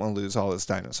he doesn't want to lose all his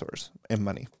dinosaurs and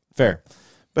money. Fair.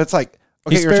 But it's like,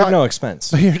 He okay, spared no expense.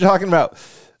 so you're talking about,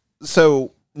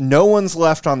 so no one's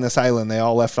left on this island. They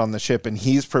all left on the ship, and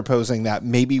he's proposing that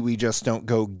maybe we just don't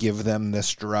go give them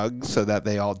this drug so that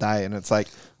they all die. And it's like,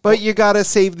 but you got to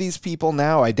save these people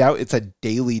now. I doubt it's a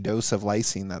daily dose of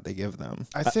lysine that they give them.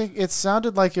 I think it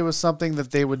sounded like it was something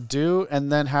that they would do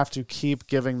and then have to keep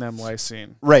giving them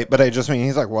lysine. Right, but I just mean,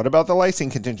 he's like, what about the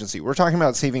lysine contingency? We're talking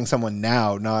about saving someone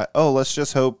now, not, oh, let's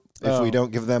just hope if we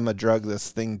don't give them a drug,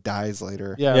 this thing dies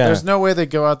later. Yeah, Yeah. there's no way they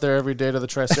go out there every day to the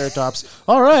Triceratops.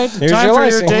 All right, Here's time your for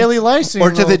your lysine. daily lysine.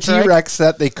 Or to the little Trek. T-Rex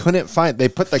that they couldn't find. They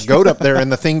put the goat up there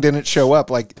and the thing didn't show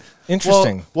up. Like,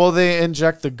 Interesting. Well, they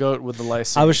inject the goat with the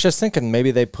lysine. I was just thinking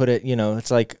maybe they put it, you know, it's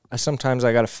like sometimes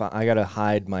I gotta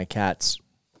hide my cat's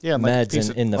yeah, like a meds piece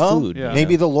in of- the well, food. yeah.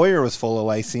 maybe the lawyer was full of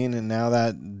lysine, and now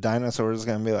that dinosaur is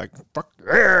going to be like, fuck,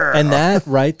 And that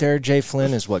right there, Jay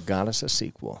Flynn, is what got us a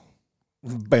sequel.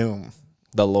 boom.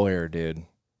 The lawyer, dude.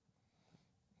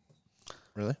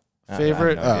 Really?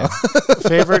 Favorite I have no idea.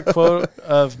 favorite quote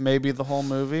of maybe the whole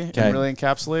movie Okay. and really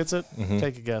encapsulates it. Mhm.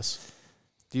 Take a guess.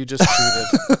 You just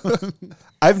cheated.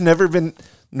 I've never been,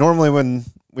 normally when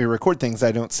we record things,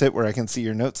 I don't sit where I can see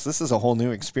your notes. This is a whole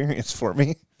new experience for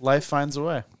me. Life finds a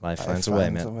way. Life Life finds a way,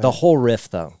 finds man. a way. The whole riff,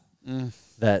 though, Mm.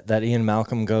 that Ian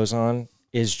Malcolm goes on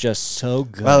is just so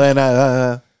good. Well,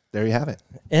 then, there you have it.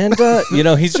 And, you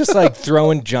know, he's just like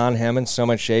throwing John Hammond so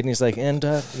much shade. And he's like, and,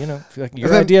 you know, like, your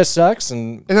then- idea sucks.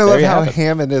 And And I there love you how have it.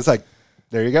 Hammond is like,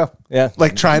 there you go. Yeah.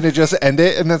 Like trying to just end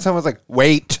it. And then someone's like,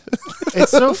 wait.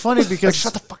 It's so funny because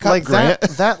shut the fuck up, like Grant.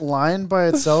 that line by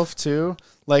itself too,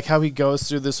 like how he goes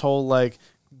through this whole like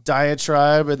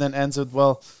diatribe and then ends with,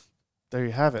 well, there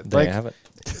you have it. There like you have it.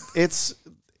 it's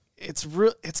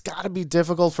real. It's got to be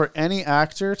difficult for any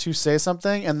actor to say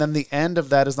something and then the end of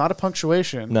that is not a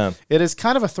punctuation. No. It is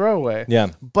kind of a throwaway. Yeah.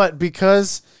 But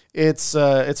because it's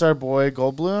our boy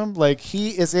Goldblum, like he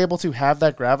is able to have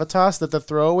that gravitas that the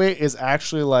throwaway is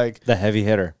actually like The heavy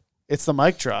hitter. it's the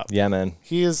mic drop. Yeah, man.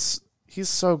 He's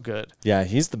so good. Yeah,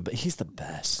 he's the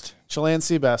best. Chilean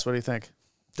sea bass, what do you think?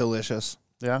 Delicious.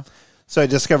 Yeah. So I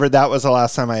discovered that was the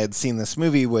last time I had seen this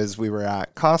movie was we were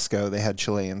at Costco. They had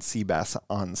Chilean sea bass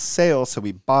on sale, so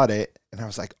we bought it. And I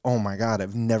was like, oh my God,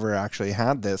 I've never actually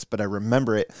had this, but I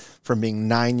remember it from being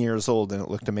 9 years old, and it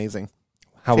looked amazing.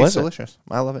 How Tastes was it? delicious.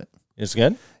 I love it. It's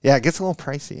good? Yeah, it gets a little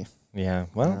pricey. Yeah.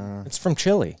 Well, it's from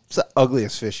Chile. It's the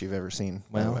ugliest fish you've ever seen,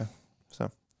 by the Well. way.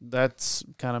 So That's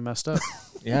kind of messed up.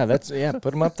 Yeah,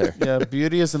 put them up there. Yeah,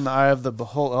 beauty is in the eye of the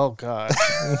beholder. Oh, God.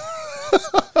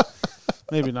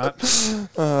 Maybe not. Jason.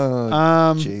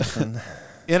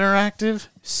 Interactive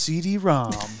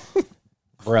CD-ROM.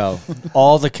 Bro,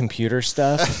 all the computer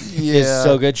stuff is Yeah.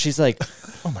 so good. She's like,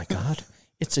 oh my God,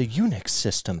 it's a Unix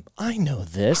system. I know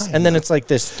this. And then it's like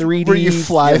this 3D Where you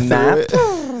fly through map. it.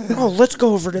 Oh, let's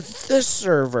go over to this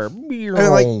server. And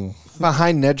like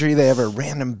behind Nedry, they have a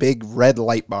random big red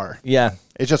light bar. Yeah.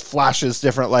 It just flashes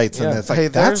different lights, and Yeah. it's like, Hey,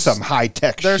 that's there's- some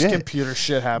high-tech There's shit. computer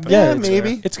shit happening. Yeah,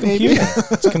 maybe. It's computing.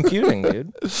 It's computing,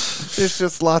 dude. There's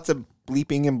just lots of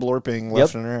bleeping and blorping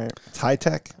left and right. It's high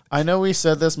tech. I know we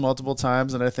said this multiple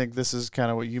times, and I think this is kind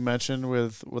of what you mentioned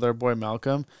with our boy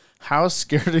Malcolm. How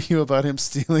scared are you about him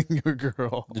stealing your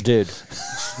girl? Dude,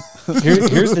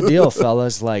 here's the deal,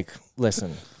 fellas. Like,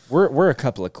 listen, we're a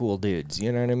couple of cool dudes.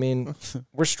 You know what I mean?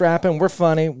 We're strapping. We're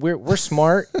funny. We're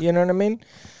smart. You know what I mean?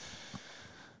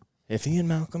 If Ian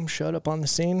Malcolm showed up on the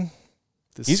scene,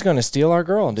 he's going to steal our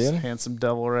girl, dude. Handsome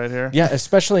devil right here. Yeah,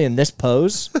 especially in this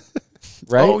pose.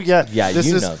 Right? Oh, yeah. Yeah, This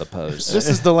you is- know the pose. This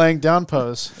is the laying down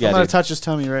pose. Yeah, I'm going dude. to touch his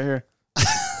tummy right here.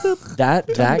 That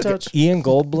touch. Ian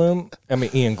Goldblum.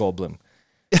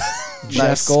 Jeff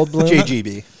Nice. Goldblum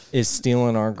JGB. is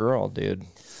stealing our girl, dude.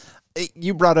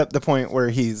 You brought up the point where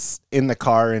he's in the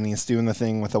car and he's doing the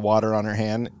thing with the water on her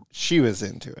hand. She was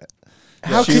into it.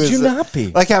 How She could was, you not be?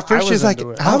 Like at first I she's was like,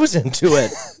 into it. I was into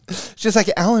it. she's like,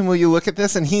 Alan, will you look at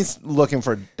this? And he's looking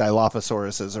for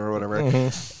Dilophosaurus or whatever.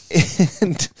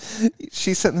 And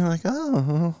she's sitting there like,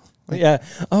 oh. Yeah.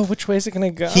 Oh, which way is it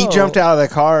going to go? He jumped out of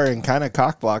the car and kind of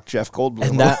cockblocked Jeff Goldblum.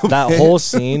 And a that little bit. whole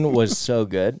scene was so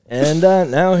good. And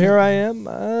now here I am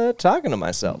talking to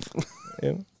myself.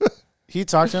 Yeah. He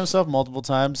talked to himself multiple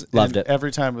times. Loved and it.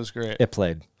 Every time was great. It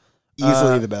played.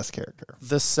 Easily the best character.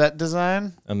 The set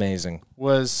design Amazing.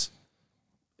 was,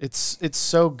 it's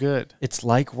so good. It's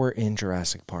like we're in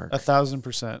Jurassic Park.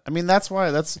 1,000%. I mean, that's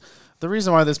the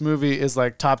reason why this movie is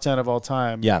like top 10 of all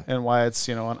time. Yeah. And why it's,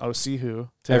 on OC Who.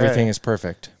 Today. Everything is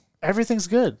perfect. Everything's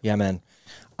good. Yeah, man.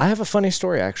 I have a funny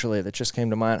story, actually, that just came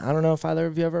to mind. I don't know if either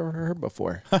of you have ever heard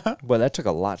before. Boy, that took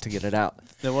a lot to get it out.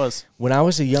 It was. When I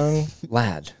was a young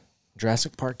lad,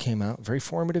 Jurassic Park came out. Very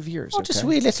formative years. Oh, just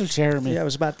wee little Jeremy. Yeah, it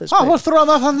was about this Oh, big. we'll throw him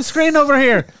up on the screen over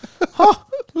here. Oh,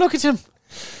 look at him.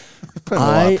 Putting a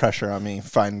lot of pressure on me.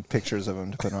 Find pictures of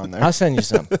him to put on there. I'll send you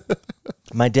some.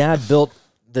 My dad built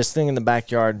this thing in the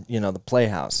backyard, the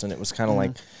playhouse, and it was kind of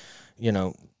like,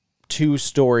 2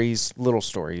 stories, little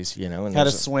stories, and Had a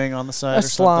there's swing on the side. a or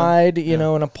slide, something.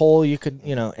 and a pole you could,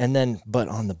 and then, but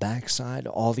on the backside,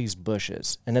 all these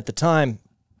bushes. And at the time,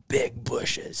 big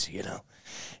bushes,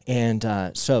 And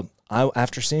so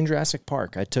after seeing Jurassic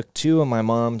Park, I took 2 of my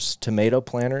mom's tomato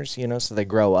planters, so they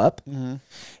grow up. Mm-hmm.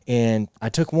 And I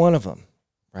took one of them,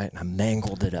 right? And I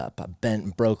mangled it up. I bent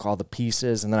and broke all the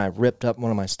pieces. And then I ripped up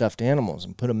one of my stuffed animals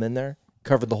and put them in there,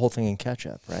 covered the whole thing in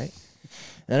ketchup, right?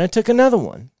 And then I took another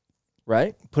one,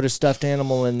 right? Put a stuffed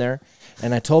animal in there.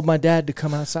 And I told my dad to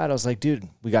come outside. I was like, dude,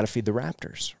 we got to feed the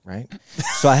raptors, right?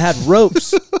 So I had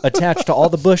ropes attached to all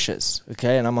the bushes,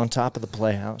 okay? And I'm on top of the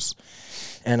playhouse.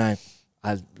 And I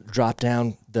drop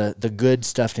down the good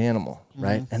stuffed animal,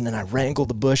 right? And then I wrangle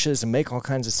the bushes and make all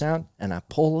kinds of sound, and I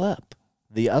pull up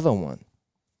the other one.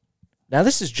 Now,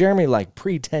 this is Jeremy like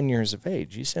pre-10 years of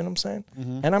age. You see what I'm saying?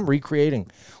 And I'm recreating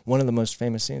one of the most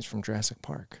famous scenes from Jurassic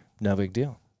Park. No big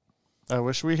deal. I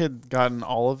wish we had gotten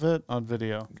all of it on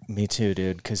video. Me too,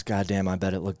 dude, because goddamn, I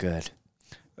bet it looked good.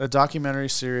 A documentary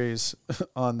series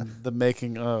on the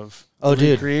making of, Oh, the dude.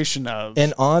 recreation of.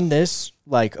 And on this,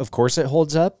 like, of course it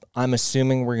holds up. I'm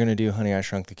assuming we're going to do Honey, I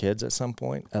Shrunk the Kids at some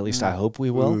point. At least I hope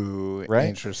we will. Ooh, right?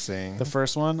 interesting. the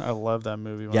first one, I love that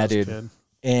movie when Yeah, I was dude. a kid.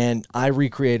 And I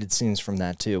recreated scenes from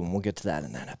that too, and we'll get to that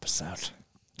in that episode.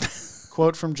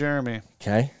 Quote from Jeremy.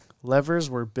 Okay? Levers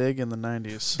were big in the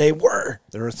 90s. They were.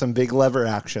 There were some big lever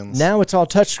actions. Now it's all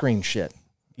touchscreen shit.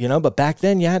 But back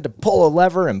then you had to pull a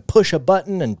lever and push a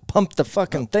button and pump the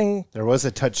fucking thing. There was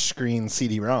a touchscreen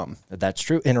CD-ROM. That's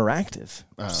true. Interactive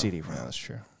CD-ROM. Yeah, that's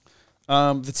true.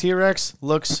 The T-Rex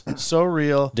looks so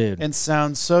real, Dude. and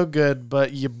sounds so good,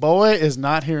 but your boy is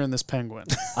not hearing this penguin.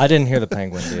 I didn't hear the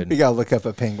penguin, You dude. gotta look up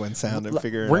a penguin sound and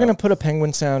figure it out. We're going to put a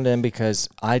penguin sound in because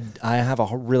I have a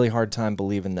really hard time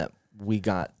believing that we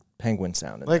got penguin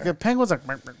sound in Like there. a penguin's like.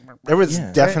 There was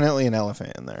Yeah. definitely an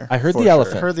elephant in there. I heard for the sure.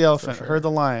 elephant. Heard the elephant, heard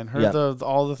the lion, heard Yeah.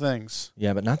 all the things.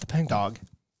 Yeah, but not the penguin. Dog.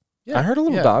 Yeah, I heard a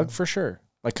little yeah. dog for sure.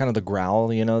 Like kind of the growl,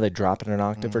 they drop it an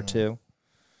octave or two.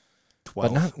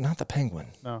 12. But not the penguin.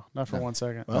 No, not for 1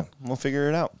 second. Well, we'll figure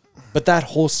it out. But that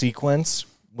whole sequence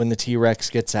when the T-Rex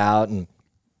gets out and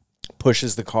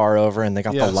pushes the car over and they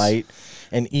got the Yes. light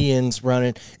and Ian's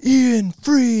running, Ian,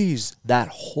 freeze. That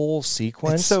whole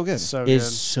sequence It's so good. So is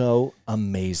good. so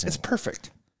amazing. It's perfect.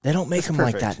 They don't make it's them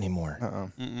like perfect. that anymore.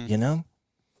 Uh-oh. You know?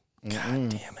 God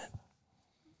damn it.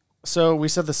 So we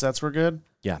said the sets were good.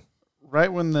 Yeah.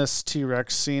 Right when this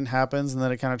T-Rex scene happens, and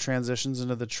then it kind of transitions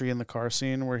into the tree in the car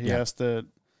scene where he Yeah. has to,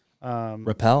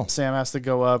 Rappel. Sam has to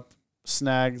go up,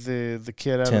 snag the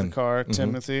kid out of Tim. the car, Mhm.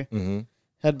 Timothy, Mm-hmm.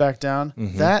 head back down.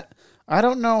 Mhm. That I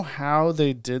don't know how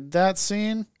they did that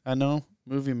scene. I know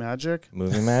movie magic,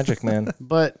 Movie magic, man.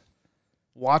 but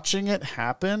watching it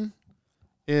happen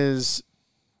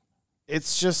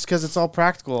it's just because it's all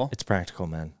practical. It's practical,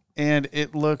 man. And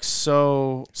it looks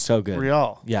so good.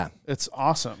 real. Yeah. It's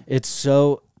awesome. It's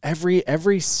so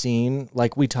every scene,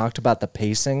 like we talked about the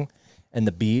pacing and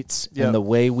the beats and the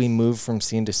way we move from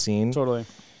scene to scene. Totally.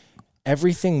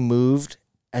 Everything moved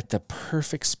at the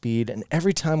perfect speed, and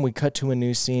every time we cut to a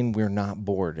new scene, we're not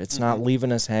bored. It's not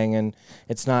leaving us hanging.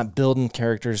 It's not building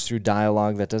characters through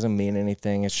dialogue that doesn't mean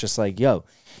anything. It's just like, yo,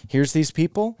 here's these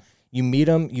people. You meet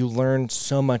them, you learn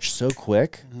so much so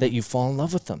quick that you fall in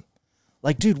love with them.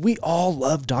 Like, dude, we all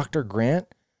love Dr. Grant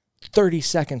 30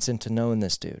 seconds into knowing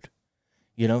this dude.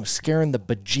 You know, scaring the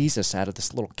bejesus out of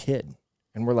this little kid.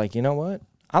 And we're like, you know what?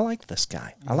 I like this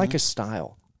guy. I like his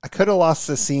style. I could have lost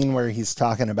the scene where he's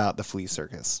talking about the flea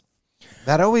circus.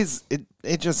 That always,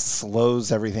 it just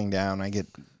slows everything down. I get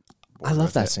I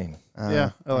love that scene.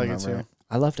 I like it too.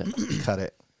 I loved it. Cut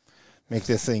it. Make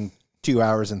this thing 2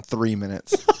 hours and 3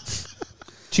 minutes.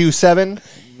 2:07,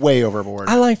 way overboard.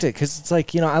 I liked it because it's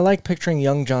like, you know, I like picturing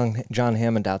young John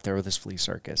Hammond out there with his flea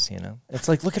circus, you know? It's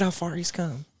like, look at how far he's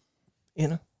come, you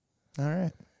know? All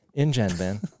right. InGen,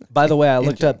 man. By the way, I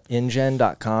looked up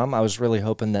InGen.com. I was really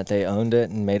hoping that they owned it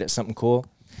and made it something cool.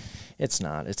 It's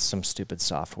not. It's some stupid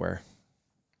software.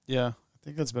 Yeah, I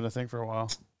think that's been a thing for a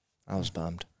while. I was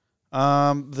bummed.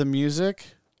 The music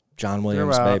John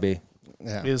Williams, throughout baby.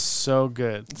 Yeah. is so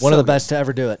good. One of the best to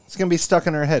ever do it. It's going to be stuck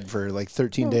in our head for like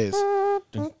 13 days.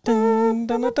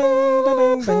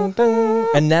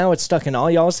 And now it's stuck in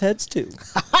all y'all's heads, too.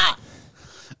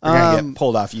 We're going to get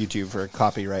pulled off YouTube for a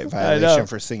copyright violation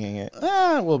for singing it.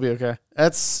 We'll be okay.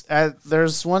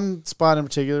 There's one spot in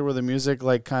particular where the music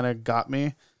like kind of got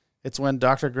me. It's when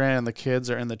Dr. Grant and the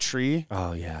kids are in the tree.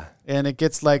 Oh, yeah. And it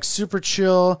gets like super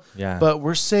chill, Yeah. but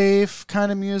we're safe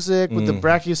kind of music with the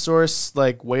Brachiosaurus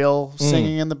like whale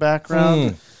singing in the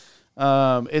background.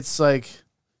 It's like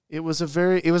it was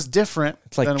different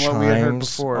It's like than chimes, what we had heard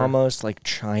before. almost like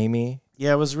chimey.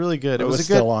 Yeah, it was really good. It was a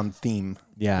still good, on theme.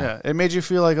 Yeah. it made you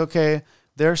feel like, okay,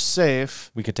 they're safe.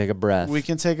 We could take a breath. We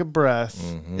can take a breath.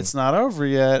 It's not over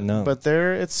yet, No. but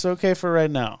it's okay for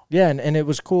right now. Yeah, and it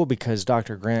was cool because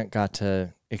Dr. Grant got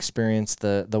to experience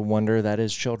the wonder that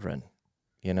is children,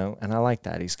 you know? And I like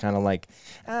that. He's kind of like,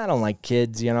 I don't like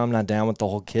kids, you know? I'm not down with the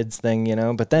whole kids thing, you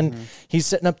know? But then he's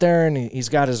sitting up there and he's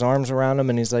got his arms around him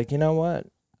and he's like, you know what?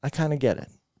 I kind of get it.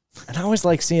 And I always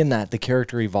like seeing the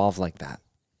character evolve like that.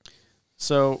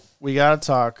 So we got to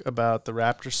talk about the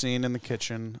raptor scene in the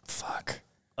kitchen. Fuck.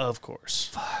 Of course.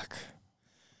 Fuck.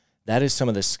 That is some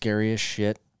of the scariest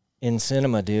shit in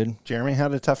cinema, dude. Jeremy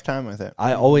had a tough time with it.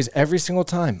 I always, every single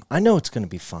time, I know it's going to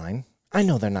be fine. I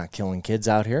know they're not killing kids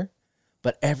out here,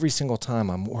 but every single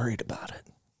time I'm worried about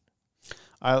it.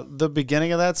 The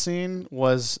beginning of that scene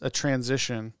was a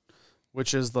transition,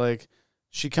 which is like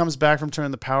she comes back from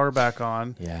turning the power back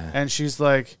on. Yeah. And she's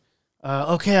like,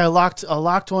 okay, I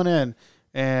locked one in.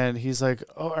 And he's like,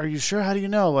 oh, are you sure? How do you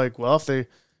know? Like, well, if they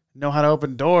know how to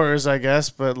open doors, I guess,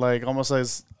 but like almost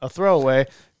as a throwaway.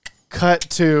 Cut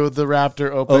to the raptor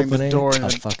opening the door into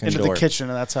the kitchen,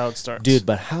 and that's how it starts. Dude,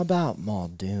 but how about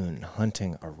Muldoon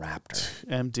hunting a raptor?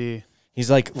 MD.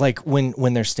 He's like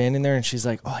when they're standing there and she's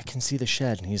like, oh, I can see the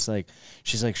shed. And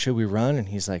she's like, should we run? And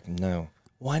he's like, no.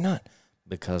 Why not?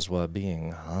 Because we're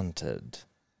being hunted.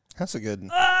 That's a good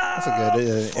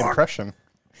impression.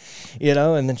 You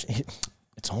know, and then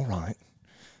it's all right.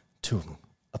 Two of them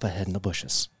up ahead in the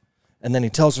bushes. And then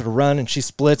he tells her to run, and she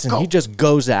splits, and he just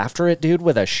goes after it, dude,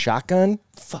 with a shotgun.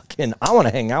 Fucking, I want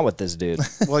to hang out with this dude.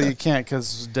 Well, you can't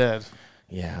because he's dead.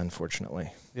 Yeah,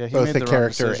 unfortunately. Yeah, he both made the wrong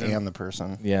character decision. and the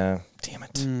person. Yeah, damn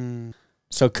it.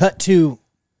 So cut to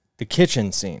the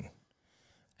kitchen scene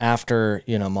after,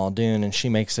 Muldoon, and she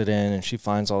makes it in, and she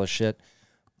finds all the shit.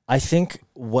 I think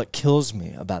what kills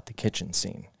me about the kitchen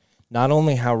scene, not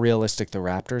only how realistic the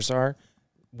raptors are,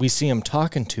 we see them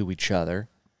talking to each other.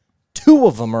 Two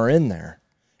of them are in there.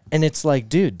 And it's like,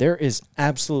 dude, there is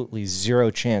absolutely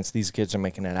zero chance these kids are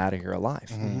making it out of here alive.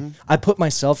 Mm-hmm. I put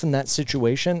myself in that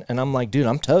situation, and I'm like, dude,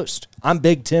 I'm toast. I'm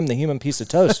Big Tim, the human piece of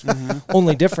toast.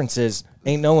 Only difference is,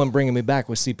 ain't no one bringing me back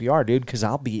with CPR, dude, because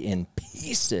I'll be in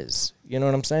pieces. You know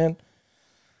what I'm saying?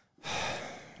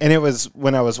 And it was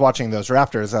when I was watching those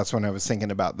raptors, that's when I was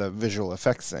thinking about the visual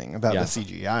effects thing, about the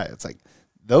CGI. It's like,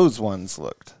 those ones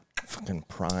looked fucking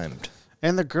primed.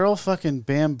 And the girl fucking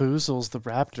bamboozles the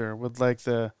raptor with like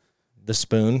the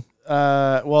spoon.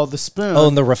 The spoon. Oh,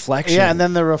 and the reflection. Yeah, and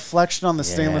then the reflection on the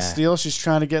stainless steel. She's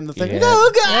trying to get in the thing. Yeah. No,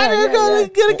 God, you're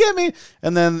gonna get me.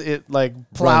 And then it like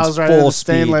plows right into the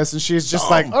stainless, speed. and she's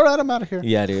just like, all right, I'm out of here.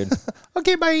 Yeah, dude.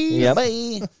 Okay, bye. Yep.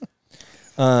 Bye.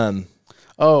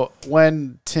 Oh,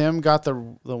 when Tim got the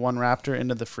one raptor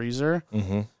into the freezer,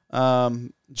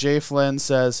 Jay Flynn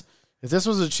says, If this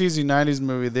was a cheesy 90s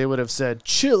movie, they would have said,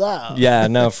 chill out. Yeah,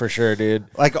 no, for sure, dude.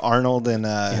 Like Arnold and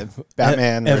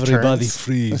Batman Everybody Returns.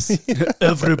 freeze.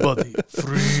 Everybody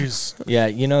freeze. Yeah,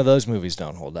 you know those movies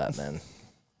don't hold up, man.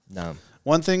 No.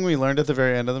 One thing we learned at the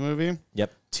very end of the movie,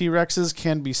 Yep. T-Rexes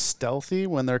can be stealthy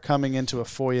when they're coming into a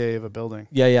foyer of a building.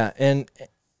 Yeah, yeah. And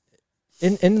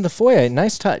in the foyer,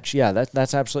 nice touch. Yeah,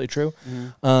 that's absolutely true.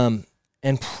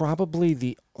 And probably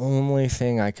the only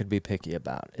thing I could be picky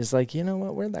about is like, you know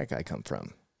what, where'd that guy come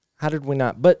from? How did we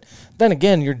not? But then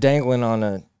again, you're dangling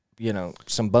on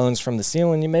some bones from the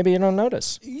ceiling. Maybe you don't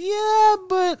notice. Yeah,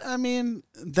 but I mean,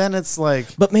 then it's like,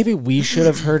 But maybe we should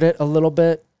have heard it a little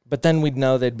bit, but then we'd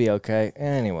know they'd be okay.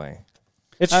 Anyway,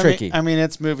 it's tricky. I mean,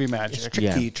 it's movie magic. Tricky,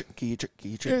 Yeah. tricky.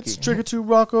 It's tricky to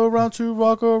rock around, to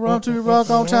rock around, to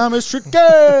rock on time. It's tricky.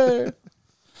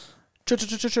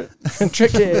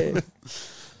 Tricky.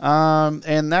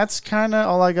 And that's kind of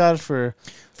all I got for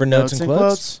Notes and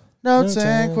quotes. Notes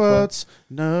and quotes.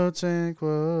 Notes and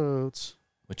quotes.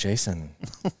 With Jason.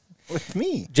 With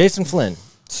me. Jason Flynn.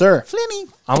 Sir.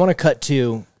 Flinny. I want to cut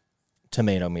to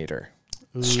tomato meter.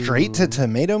 Straight to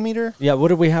tomato meter? Yeah, what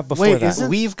did we have before Wait, that? isn't-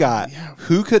 We've got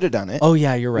Who Could Have Done It? Oh,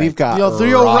 yeah, you're right. We've got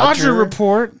The Roger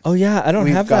Report. Oh, yeah, I don't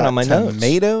We've have that got on my notes.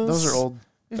 tomatoes. Those are old.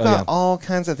 We've Oh, got yeah. all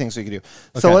kinds of things we could do.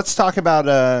 So Okay. let's talk about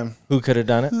Who could have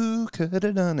done it? Who Could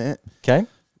Have Done It. Okay,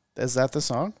 Is that the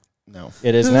song? No.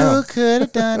 it is now. Who could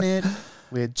have done it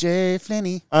with Jay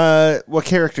Flinny? What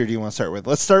character do you want to start with?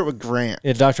 Let's start with Grant.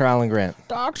 Yeah, Dr. Alan Grant.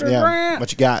 Dr. Yeah. Grant.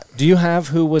 What you got? Do you have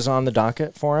who was on the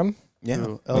docket for him? Yeah.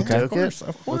 Ooh, Okay. El Of course. Duque?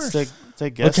 Of course. Let's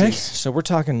take guesses. Okay, so we're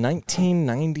talking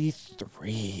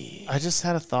 1993. I just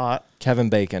had a thought. Kevin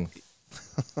Bacon.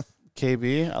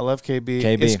 KB. I love KB.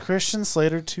 KB. Is Christian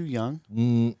Slater too young?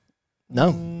 No,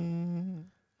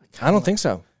 I don't think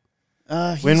so.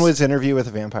 When was Interview with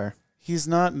a Vampire? He's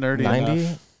not nerdy 90?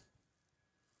 enough.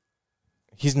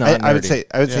 He's not. I would nerdy. say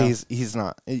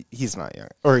Yeah. he's not young,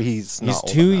 or he's not He's old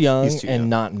too enough. young He's too and young.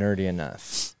 not nerdy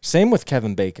enough. Same with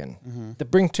Kevin Bacon. Mm-hmm. They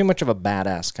bring too much of a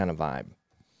badass kind of vibe.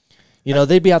 You know,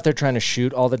 they'd be out there trying to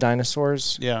shoot all the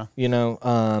dinosaurs. Yeah. You know,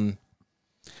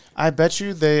 I bet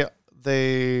you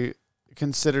they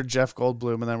considered Jeff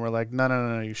Goldblum and then were like,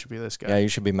 no, you should be this guy. yeah, you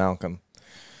should be Malcolm.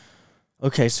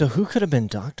 Okay, so who could have been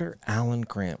Dr. Alan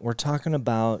Grant? We're talking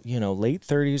about, late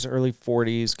 30s, early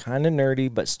 40s, kind of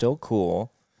nerdy, but still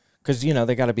cool. Because,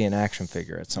 they got to be an action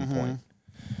figure at some point.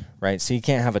 Right? So you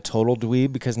can't have a total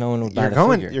dweeb because no one would buy the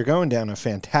figure. You're going down a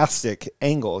fantastic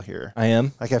angle here. I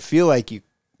am? Like, I feel like you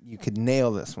could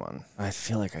nail this one. I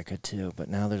feel like I could too, but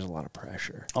now there's a lot of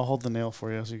pressure. I'll hold the nail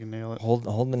for you so you can nail it. Hold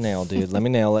the nail, dude. Let me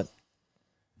nail it.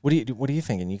 What are you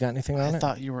thinking? You got anything on I it?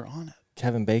 thought you were on it.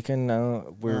 Kevin Bacon?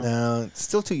 No, No, it's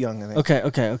still too young, I think.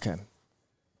 Okay.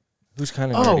 Who's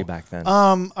kind of nerdy back then?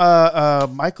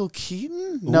 Michael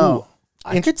Keaton? No.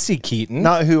 I could see Keaton.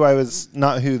 Not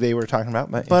who they were talking about,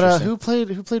 but But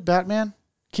interesting. who played Batman?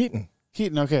 Keaton.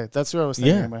 Keaton, okay. That's who I was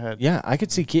thinking Yeah. in my head. Yeah, I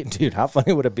could see Keaton, dude. How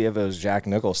funny would it be if it was Jack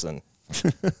Nicholson?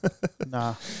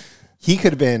 Nah. He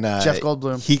could have been Jeff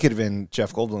Goldblum. He could have been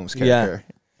Jeff Goldblum's Yeah. character.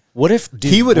 What if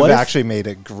He would have what if- actually made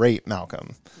a great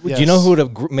Malcolm. Do you know who would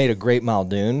have made a great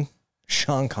Muldoon?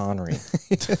 Sean Connery.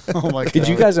 Oh my god. Could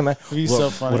you guys imagine? He's so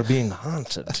funny. What being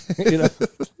haunted?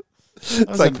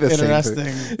 That's like the same interesting.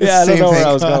 thing. Yeah, I don't Same know where thing.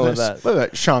 I was going with that. What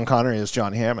about Sean Connery as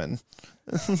John Hammond?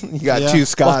 You got Yeah. two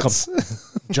Scots.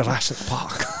 Jurassic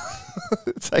Park.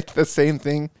 It's like the same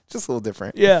thing, just a little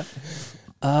different. Yeah.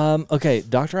 Okay,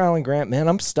 Dr. Alan Grant, man,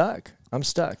 I'm stuck.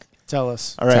 Tell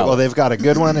us. All right, Tell well, it. they've got a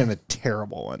good one and a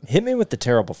terrible one. Hit me with the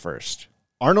terrible first.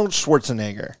 Arnold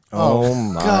Schwarzenegger. Oh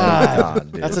my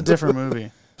God, dude. That's a different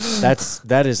movie.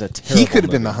 That is a terrible He could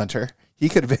have been movie. the hunter. He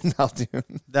could have been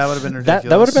Muldoon. That would have been ridiculous.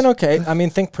 That would have been okay. I mean,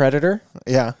 think Predator.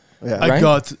 Yeah. Yeah. Right?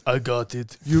 I got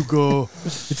it. You go.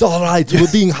 It's all right.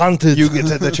 We're being hunted. You get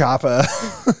to the chopper.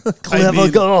 clever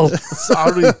girl.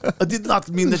 Sorry. I did not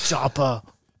mean the chopper.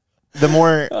 The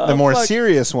more fuck.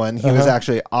 serious one, he was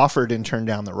actually offered and turned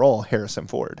down the role, Harrison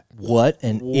Ford. What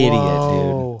an idiot,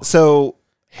 dude. So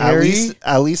Harry?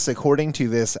 at least according to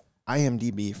this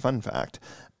IMDb fun fact,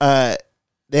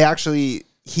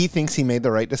 he thinks he made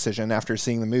the right decision after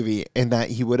seeing the movie, and that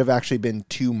he would have actually been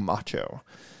too macho.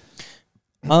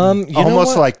 You know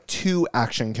Almost what? like too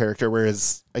action character,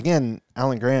 whereas again,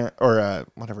 Alan Grant or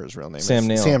whatever his real name Sam is,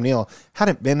 Neill. Sam Neill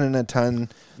hadn't been in a ton.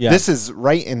 Yeah. This is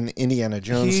right in Indiana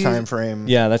Jones He- time frame.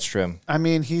 Yeah, that's true. I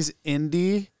mean, he's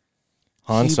Indy.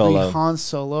 Han He'd be Solo, Han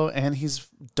Solo, and he's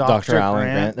Dr. Dr. Alan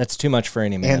Grant. Grant. That's too much for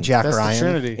any man. And Jack That's the Ryan,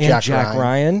 Trinity. And Jack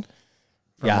Ryan.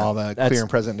 from Yeah, all the that's- Clear and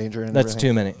Present Danger. And That's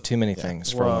everything. too many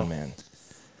things for Whoa. one man.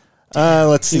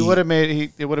 Let's see. He would have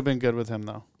made. It would have been good with him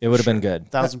though. It would have been good.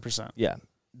 1,000%. Yeah.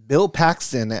 Bill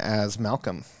Paxton as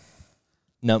Malcolm.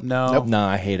 Nope. No. No,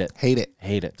 I hate it. Hate it.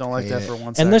 Hate it. Don't like Hate that it. for 1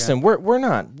 And second. listen,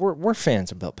 we're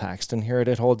fans of Bill Paxton here at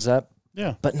It Holds Up,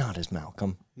 Yeah. but not as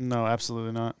Malcolm. No,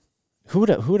 absolutely not. Who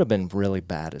would have been really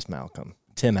bad as Malcolm?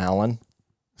 Tim Allen.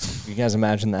 You guys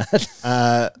imagine that?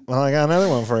 Well, I got another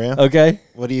one for you. Okay.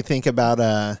 What do you think about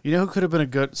You know who could have been a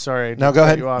good? Sorry. No, to go cut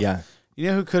ahead. You off. Yeah. You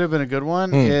know who could have been a good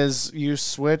one is you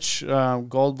switch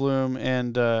Goldblum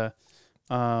and oh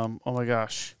my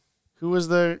gosh, who was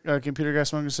the computer guy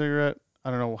smoking a cigarette?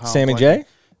 I don't know how. Sammy J?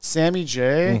 Sammy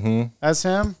J. As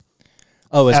him.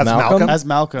 Oh, as Malcolm? As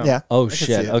Malcolm. Yeah. Oh, can see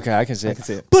shit. it. Okay, I can see I it. can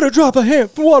see it. Put a drop of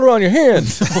water on your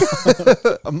hands.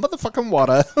 A motherfucking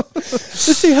water. To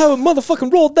see how it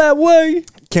motherfucking rolled that way.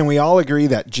 Can we all agree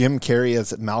that Jim Carrey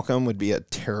as Malcolm would be a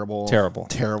terrible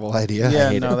idea? Yeah,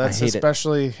 hate no, it. that's I hate it.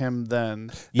 especially him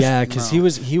then. Yeah, because he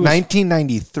was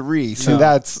 1993. So No.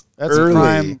 that's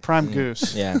early. prime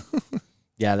goose. Yeah.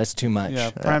 Yeah, that's too much. Yeah,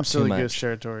 prime Too silly much. goose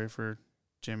territory for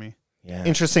Jimmy. Yeah.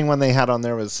 Interesting one they had on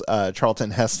there was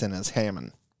Charlton Heston as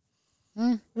Hammond.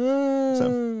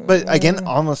 So, but again,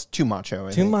 almost too macho. I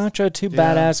Too think. macho, too Yeah.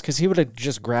 badass, because he would have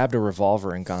just grabbed a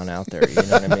revolver and gone out there. You know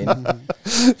what I mean?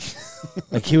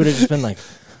 Like, he would have just been like,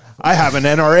 I have an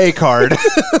NRA card.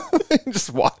 He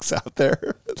just walks out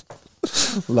there.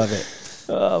 Love it.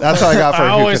 That's all I got for I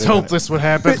who always could've done hope it. this would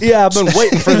happen. yeah, I've been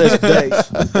waiting for this day.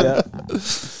 Yeah.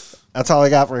 That's all I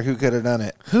got for who could have done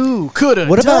it. Who could have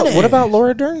What done about it? what about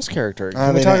Laura Dern's character?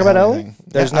 Can we They talk didn't about have Ellie? anything.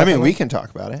 There's Yeah, I mean, nothing- we can talk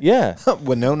about it. Yeah.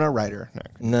 Winona Ryder.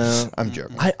 No, No. I'm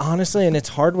joking. I honestly, and it's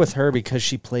hard with her because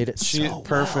she played it She so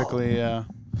perfectly, yeah.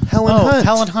 Helen Oh, Hunt.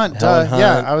 Helen Hunt. Helen duh.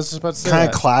 Yeah, Hunt. I was just about to say Kind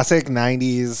that. of classic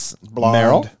 90s blonde.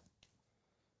 Meryl?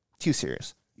 Too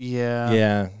serious. Yeah.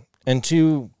 Yeah, and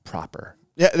too proper.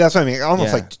 Yeah, that's what I mean. Almost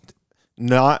Yeah. like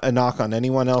not a knock on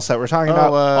anyone else that we're talking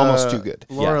about. Almost too good.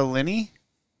 Laura Linney?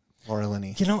 Laura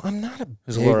Linney. You know, I'm not a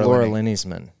Who's big Laura Laura Linney? Linney's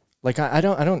man. Like, I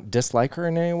don't dislike her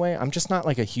in any way. I'm just not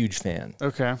like a huge fan.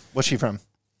 Okay. What's she from?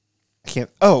 I can't.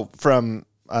 Oh, from.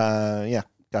 Yeah,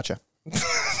 gotcha.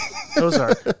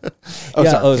 Ozark.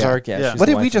 Yeah, Ozark. Yeah. Yeah. she's What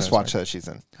the did we wife in just Ozark. watch that she's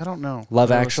in? I don't know. Love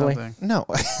There was Actually? something. No,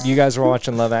 You guys were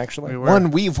watching Love Actually? We were.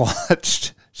 one we've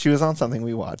watched. She was on something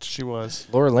we watched. She was.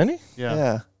 Laura Linney? Yeah.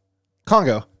 Yeah,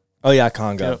 Congo. Oh yeah,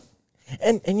 Congo.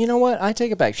 Yep. And you know what? I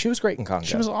take it back. She was great in Congo.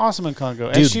 She was awesome in Congo.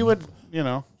 And Dude. she would, you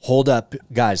know. Hold up,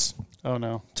 guys. Oh,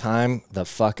 no. Time the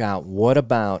fuck out. What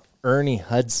about Ernie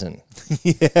Hudson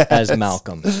as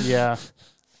Malcolm? Yeah.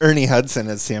 Ernie Hudson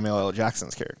as Samuel L.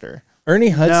 Jackson's character. Ernie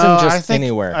Hudson No, just I think,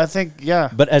 anywhere. I think, yeah.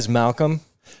 But as Malcolm,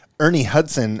 Ernie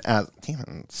Hudson as. Damn,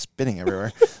 I'm spitting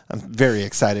everywhere. I'm very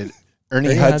excited. Ernie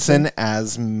Ernie Hudson Hudson?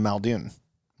 as Muldoon.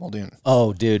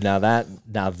 oh dude, now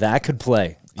that could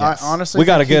play. I honestly We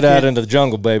got to think he get out could- into the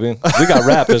jungle, baby. We got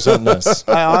raptors on this.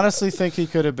 I honestly think he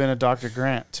could have been a Dr.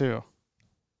 Grant, too.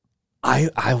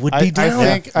 I would I be down.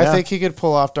 I think he could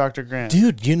pull off Dr. Grant.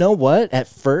 Dude, you know what? At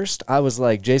first, I was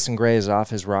like, Jason Gray is off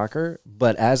his rocker.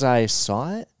 But as I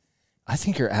saw it, I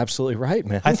think you're absolutely right,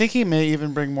 man. I think he may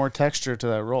even bring more texture to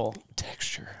that role.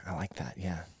 Texture. I like that.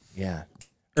 Yeah. Yeah.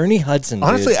 Ernie Hudson,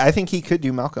 Honestly, dude. I think he could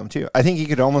do Malcolm too. I think he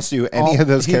could almost do any of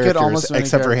those he could characters almost do any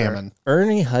except for character. Hammond.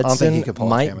 Ernie think he Hudson could pull off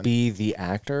might Hammond. be the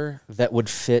actor that would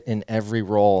fit in every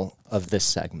role of this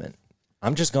segment.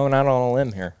 I'm just going out on a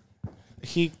limb here.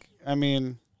 I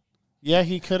mean, yeah,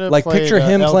 he could have Like, played picture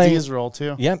him playing- LD's role,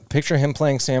 too. Yeah, picture him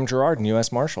playing Sam Gerard in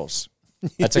U.S. Marshals.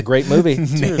 That's a great movie.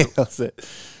 Nails it.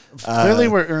 Clearly,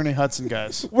 we're Ernie Hudson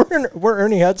guys. We're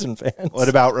Ernie Hudson fans. What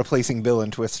about replacing Bill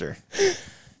and Twister?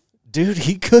 Dude,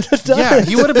 he could have done Yeah, it.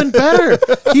 he would have been better.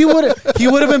 He would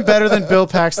have been better than Bill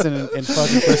Paxton in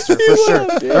fucking Twister, for sure.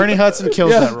 Ernie Hudson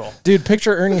kills that role. Dude,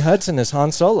 picture Ernie Hudson as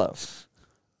Han Solo.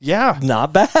 Yeah,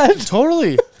 Not bad.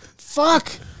 totally.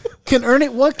 Fuck.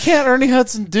 What can't Ernie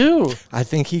Hudson do? I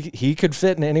think he could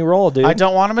fit in any role, dude. I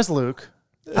don't want him as Luke.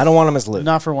 I don't want him as Luke.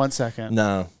 Not for 1 second.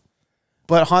 No.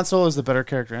 But Han Solo is the better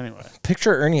character anyway.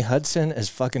 Picture Ernie Hudson as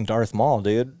fucking Darth Maul,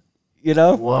 dude. You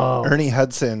know? Whoa. Ernie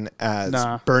Hudson as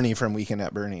Nah. Bernie from Weekend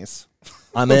at Bernie's.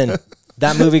 I'm in.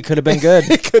 That movie could have been good.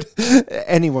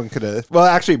 Anyone could have. Well,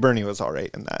 actually, Bernie was all right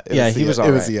in that. Yeah, he was all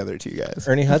It was right. the other two guys.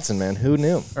 Ernie Hudson, man. Who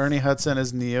knew? Ernie Hudson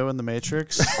is Neo in The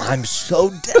Matrix. I'm so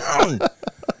down.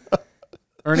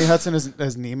 Ernie Hudson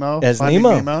as Nemo. As Finding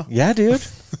Nemo. Yeah, dude.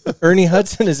 Ernie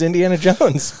Hudson is Indiana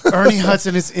Jones. Ernie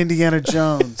Hudson is Indiana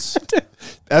Jones.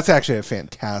 That's actually a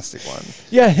fantastic one.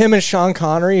 Yeah, him and Sean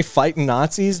Connery fighting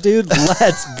Nazis, dude.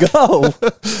 Let's go.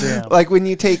 Damn. Like when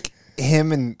you take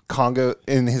him in Congo,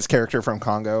 in his character from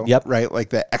Congo, Yep. right? Like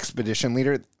the expedition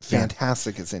leader,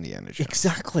 fantastic as Indiana Jones.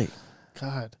 Exactly.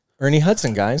 God. Ernie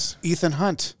Hudson, guys. Ethan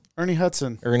Hunt. Ernie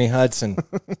Hudson. Ernie Hudson.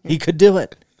 He could do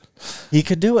it. He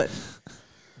could do it.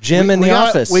 Jim in We the gotta-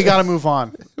 office. We got to move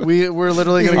on. We're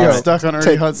literally going to All get right. stuck on Ernie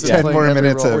 10 Hudson. 10 playing more every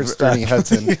minutes role. of Ernie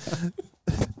Hudson.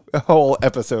 A whole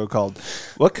episode called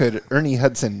 "What Could Ernie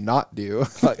Hudson Not Do?"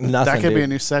 Fuck, nothing, That could be dude. a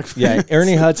new segment. Yeah,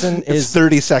 Ernie Hudson It's is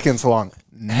 30 seconds long.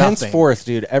 Nothing. henceforth,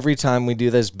 dude. Every time we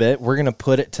do this bit, we're gonna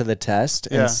put it to the test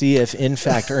Yeah. and see if, in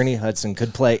fact, Ernie Hudson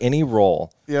could play any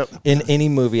role Yep. in any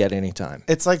movie at any time.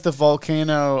 It's like the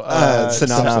volcano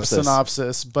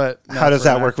synopsis, but not How does for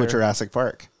an that work with actor. Jurassic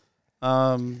Park?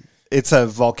 Um, It's a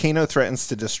volcano threatens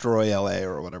to destroy LA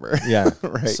or whatever. Yeah.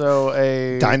 Right. so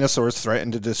a Dinosaurs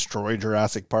threaten to destroy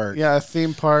Jurassic Park. yeah, a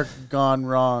theme park gone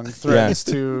wrong threatens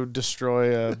to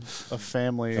destroy a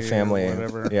family, A family, or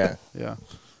whatever. yeah. yeah.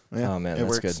 Yeah, Oh man, it that's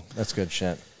works. good. That's good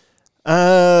shit.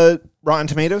 Rotten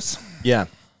Tomatoes. Yeah.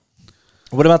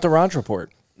 What about the Raj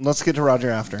report? Let's get to Roger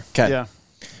after. Okay. Yeah,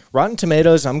 Rotten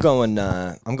Tomatoes. I'm going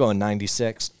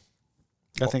 96.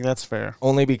 I think that's fair.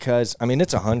 Only because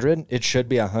it's 100. It should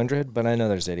be 100, but I know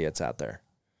there's idiots out there.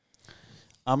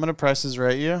 I'm gonna Price Is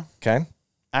Right you. Okay.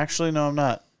 Actually, no, I'm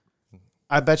not.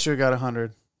 I bet you got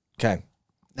 100. Okay.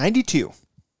 92.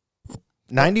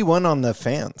 91 on the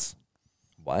fans.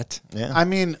 What? Yeah. I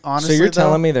mean, honestly, So you're though,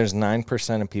 telling me there's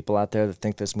 9% of people out there that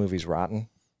think this movie's rotten?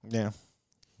 Yeah.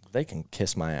 They can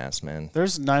kiss my ass, man.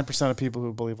 there's 9% of people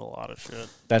who believe a lot of shit.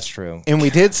 That's true. And we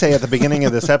did say at the beginning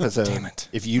of this episode, Damn it.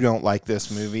 if you don't like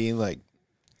this movie, like,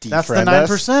 That's the defriend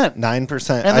 9%. us.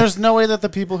 9%. And there's no way that the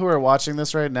people who are watching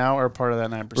this right now are part of that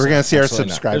 9%. we're going to see our Absolutely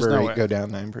not. subscriber There's no rate way. go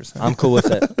down 9%. I'm cool with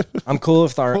it. I'm cool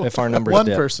if our numbers One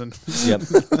dip. person. Yep.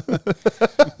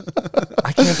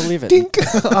 I can't believe it. Dink.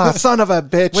 Ah, son of a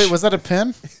bitch. Wait, was that a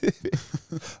pin?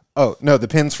 Oh, no, the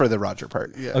pin's for the Roger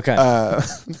part. Yeah. Okay.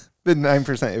 The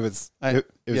 9%, it was I- your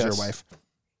yes. wife.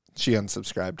 She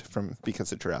unsubscribed from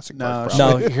because of Jurassic No, Park. she-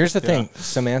 probably. No, here's the thing.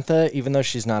 Samantha, even though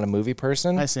she's not a movie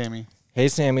person, Hi, Sammy. hey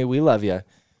Sammy, we love you.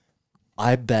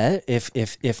 I bet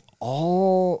if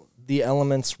all the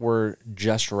elements were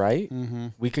just right,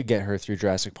 we could get her through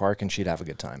Jurassic Park and she'd have a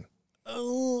good time.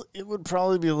 Oh, it would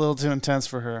probably be a little too intense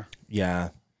for her. Yeah.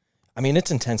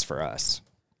 It's intense for us.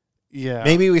 Yeah.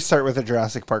 Maybe we start with a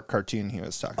Jurassic Park cartoon he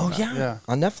was talking about. Yeah.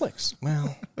 On Netflix.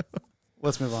 Well,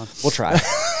 Let's move on. we'll try.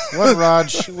 What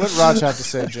Raj have to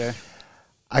say, Jay?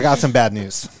 I got some bad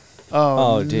news.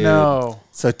 Oh, dude. No.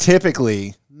 So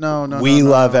typically, No, we no,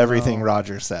 love no, everything no.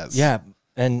 Roger says. Yeah,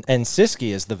 and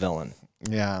Siski is the villain.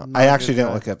 Yeah. No, I actually good didn't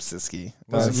guy. look up Siski.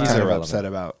 Doesn't He's matter. kind of Irrelevant. upset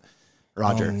about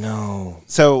Roger. Oh no.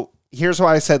 So here's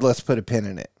why I said let's put a pin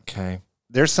in it. Okay.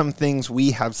 There's some things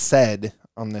we have said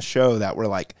on the show that were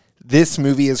like, this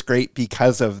movie is great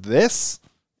because of this,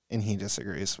 and he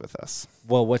disagrees with us.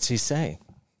 Well, what's he say?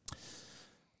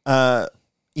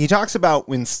 He talks about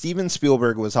when Steven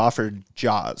Spielberg was offered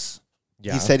Jaws.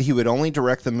 Yeah. He said he would only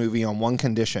direct the movie on one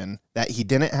condition, that he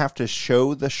didn't have to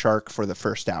show the shark for the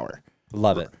first hour.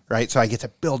 Love it. Right? So I get to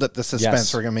build up the suspense.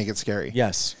 Yes. We're going to make it scary.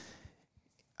 Yes.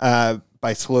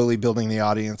 By slowly building the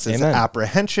audience's Amen.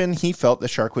 apprehension, he felt the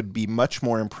shark would be much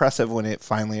more impressive when it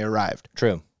finally arrived.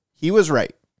 True. He was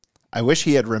right. I wish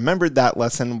he had remembered that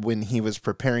lesson when he was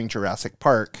preparing Jurassic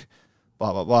Park.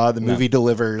 Blah, blah, blah. The movie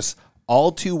delivers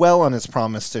all too well on its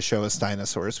promise to show us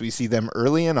dinosaurs. We see them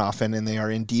early and often, and they are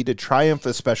indeed a triumph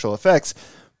of special effects,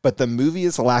 but the movie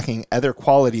is lacking other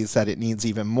qualities that it needs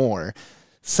even more,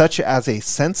 such as a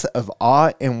sense of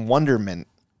awe and wonderment.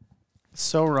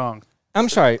 So wrong. I'm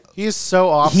sorry. He's so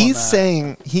off. He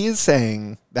on is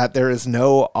saying that there is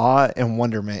no awe and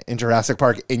wonderment in Jurassic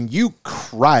Park, and you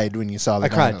cried when you saw the I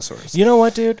cried. dinosaurs. You know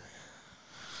what, dude?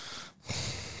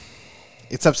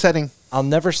 It's upsetting. I'll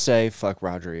never say fuck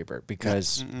Roger Ebert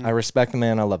because I respect the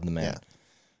man. I love the man. Yeah.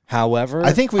 However,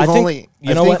 I think we've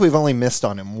only missed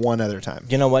on him one other time.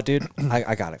 You know what, dude?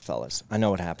 I got it, fellas. I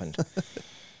know what happened.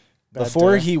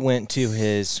 Before he went to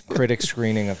his critic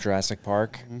screening of Jurassic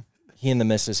Park, he and the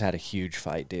missus had a huge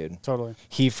fight, dude. Totally.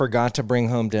 He forgot to bring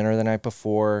home dinner the night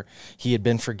before. He had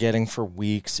been forgetting for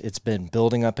weeks. It's been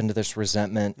building up into this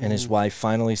resentment. And his wife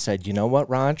finally said, you know what,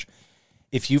 Raj?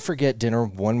 If you forget dinner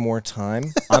one more time,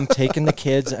 I'm taking the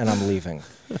kids and I'm leaving.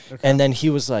 Okay. And then he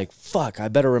was like, fuck, I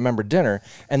better remember dinner.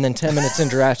 And then 10 minutes in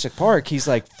Jurassic Park, he's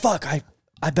like, fuck,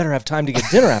 I better have time to get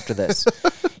dinner after this.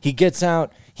 He gets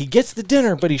out, he gets the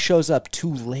dinner, but he shows up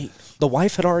too late. The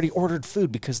wife had already ordered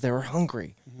food because they were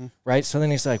hungry, right? So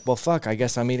then he's like, well, fuck, I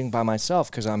guess I'm eating by myself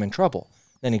because I'm in trouble.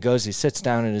 Then he goes, he sits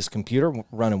down at his computer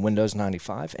running Windows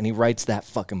 95, and he writes that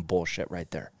fucking bullshit right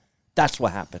there. That's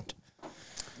what happened.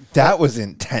 That was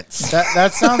intense.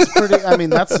 That sounds pretty. I mean,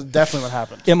 that's definitely what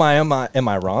happened. Am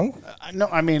I wrong? No,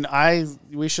 I mean,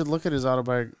 we should look at his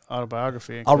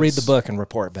autobiography. I'll read the book and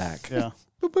report back. Yeah.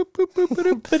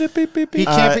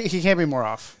 He can't be more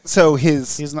off. So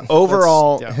his He's not-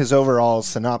 overall that's- yeah. his overall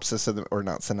synopsis of the, or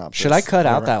not synopsis. Should I cut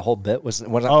out whatever. that whole bit? Was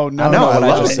what? Oh no, I don't know what I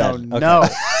love just it. said. No.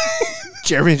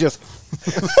 Jeremy just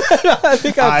I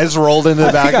think eyes rolled into the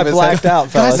I back think I of his blacked head. out,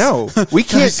 fellas. Guys, no, we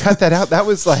can't cut that out. That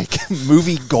was like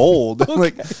movie gold.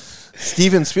 Like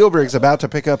Steven Spielberg's about to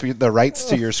pick up the rights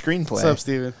to your screenplay. What's up,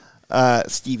 Steven?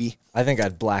 Stevie. I think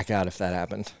I'd black out if that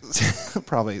happened.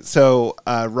 Probably. So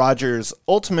Roger's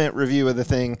ultimate review of the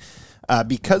thing,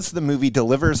 because the movie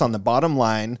delivers on the bottom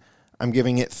line, I'm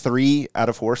giving it 3 out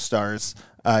of 4 stars.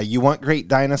 You want great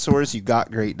dinosaurs, you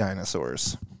got great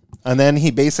dinosaurs. And then he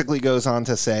basically goes on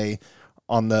to say,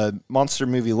 on the monster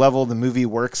movie level, the movie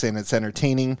works and it's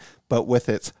entertaining, but with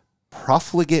its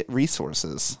profligate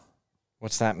resources.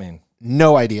 What's that mean?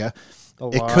 No idea. A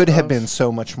It lot could have of- been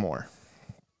so much more.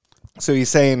 So he's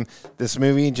saying this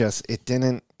movie just it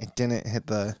didn't hit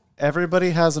the Everybody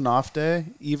has an off day.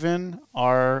 Even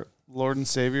our Lord and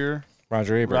Savior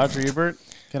Roger Ebert. Roger Ebert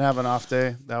can have an off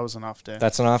day. That was an off day.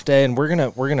 That's an off day, and we're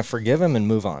gonna forgive him and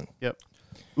move on. Yep.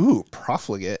 Ooh,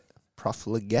 profligate.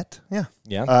 Yeah.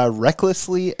 Yeah.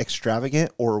 Recklessly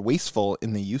extravagant or wasteful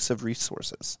in the use of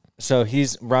resources. So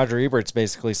Roger Ebert's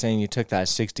basically saying you took that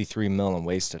 63 mil and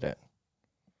wasted it.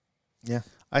 Yeah.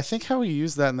 I think how he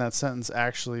used that in that sentence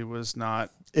actually was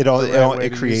not. It way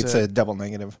to creates use it. a double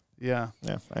negative. Yeah.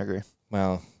 Yeah, I agree.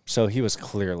 Well, so he was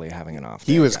clearly having an off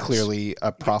day. He was guys. clearly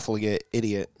a profligate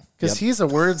idiot. Because he's a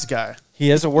words guy.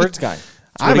 He is a words guy.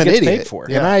 That's what I'm he an gets idiot. paid for.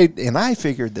 And I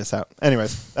figured this out.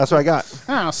 Anyways, that's what I got.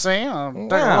 Oh, see?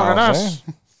 Wow, see?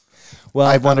 Well,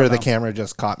 I wonder don't the know. camera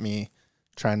just caught me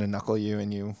trying to knuckle you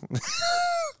and you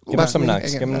give him some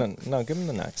nuts. Give him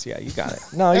the nuts. Yeah, you got it.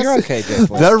 No, you're okay, Jake.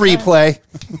 the replay.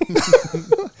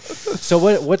 So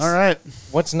what's All right.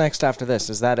 what's next after this?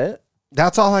 Is that it?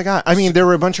 That's all I got. I mean, there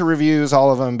were a bunch of reviews.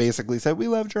 All of them basically said, we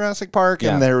love Jurassic Park.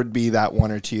 Yeah. And there would be that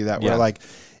one or two that Yeah. were like,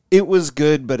 it was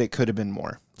good, but it could have been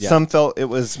more. Yeah. Some felt it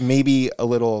was maybe a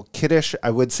little kiddish.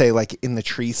 I would say, like, in the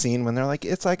tree scene when they're like,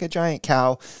 it's like a giant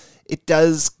cow. It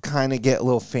does kind of get a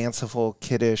little fanciful,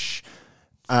 kiddish.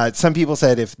 Some people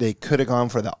said if they could have gone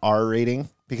for the R rating,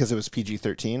 because it was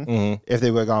PG-13, if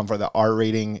they would have gone for the R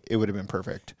rating, it would have been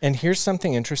perfect. And here's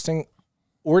something interesting.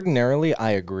 Ordinarily,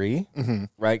 I agree,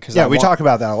 right? Because Yeah, we talk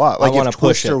about that a lot. Like, wanna if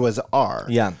push Twister it. was R.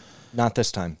 Yeah, not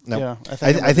this time. No. Yeah,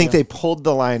 I think they pulled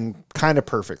the line kind of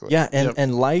perfectly. Yeah,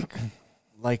 and like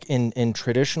in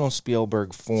traditional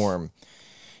Spielberg form,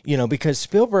 because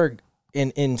Spielberg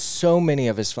in so many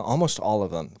of his almost all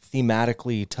of them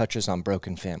thematically touches on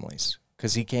broken families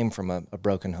because he came from a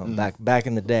broken home back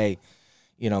in the day.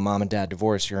 Mom and dad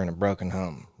divorced, you're in a broken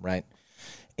home, right?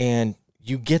 And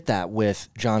you get that with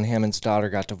John Hammond's daughter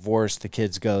got divorced, the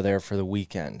kids go there for the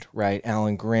weekend, right?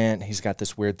 Alan Grant, he's got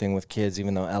this weird thing with kids,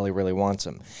 even though Ellie really wants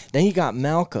him. Then you got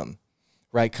Malcolm,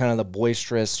 right? Kind of the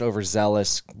boisterous,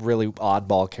 overzealous, really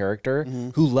oddball character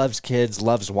who loves kids,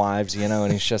 loves wives,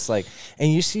 and he's just like,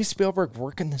 and you see Spielberg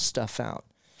working this stuff out.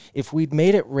 If we'd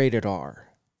made it rated R,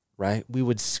 right, we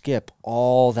would skip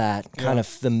all that kind of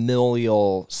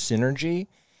familial synergy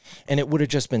and it would have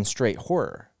just been straight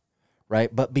horror.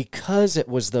 Right. But because it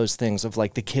was those things of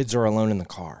like the kids are alone in the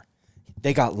car,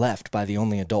 they got left by the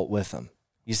only adult with them.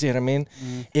 You see what I mean?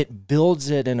 It builds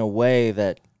it in a way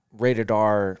that rated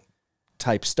R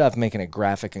type stuff, making it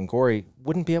graphic and gory,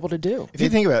 wouldn't be able to do. If you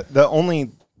think about it, the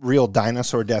only real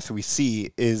dinosaur death we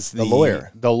see is the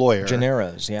lawyer. The lawyer.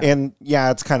 Gennaro's, yeah. And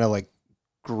it's kind of like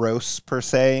gross per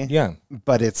se. Yeah.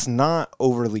 But it's not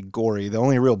overly gory. The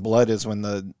only real blood is when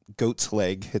the goat's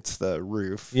leg hits the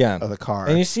roof of the car.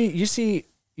 And you see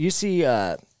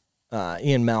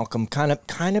Ian Malcolm kind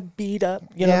of beat up.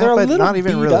 They're a but little not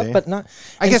even beat really. up, but not.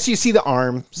 I guess you see the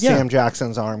arm, Yeah. Sam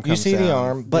Jackson's arm comes You see the down.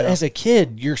 arm, but as a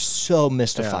kid, you're so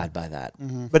mystified by that.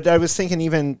 But I was thinking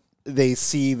even they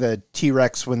see the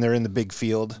T-Rex when they're in the big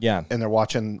field. Yeah. And they're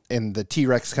watching, and the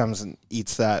T-Rex comes and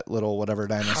eats that little whatever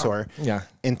dinosaur. Yeah.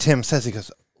 And Tim says, he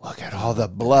goes, look at all the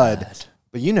blood.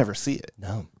 But you never see it.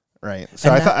 No. Right.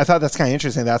 So And I thought that's kind of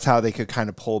interesting. That's how they could kind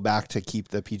of pull back to keep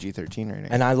the PG-13 rating.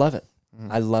 And I love it.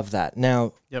 I love that.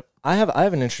 Now, Yep. I have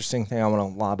an interesting thing I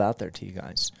want to lob out there to you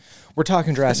guys. We're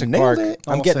talking Jurassic Nailed Park. it.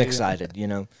 I'm Almost getting said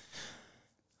excited,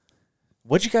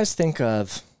 What'd you guys think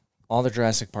of all the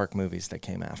Jurassic Park movies that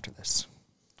came after this?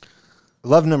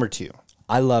 Love number 2.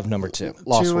 I love number 2.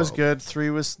 Lost 2 was World. good. 3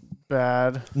 was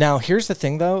bad. Now, here's the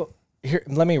thing, though. Here,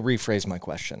 let me rephrase my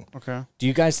question. Okay. Do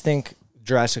you guys think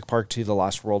Jurassic Park 2: The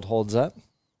Lost World holds up?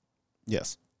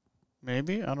 Yes.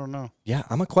 Maybe. I don't know. Yeah,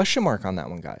 I'm a question mark on that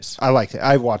one, guys. I liked it.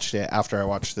 I watched it after I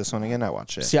watched this one again. I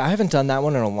watched it. See, I haven't done that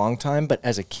one in a long time, but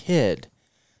as a kid,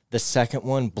 the second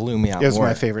one blew me out. It was more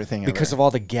my favorite thing because ever. of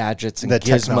all the gadgets and The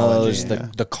gizmos, technology, yeah.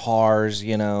 the cars,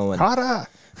 you know. And Kata.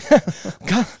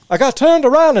 I got turned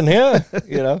around in here,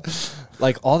 you know.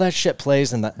 Like all that shit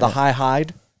plays and the high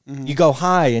hide. You go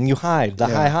high and you hide. The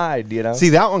high hide, you know. See,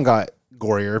 that one got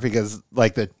gorier because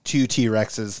like the two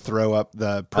T-Rexes throw up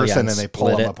the person and and they pull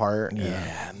split them it. apart.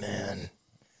 Yeah, man.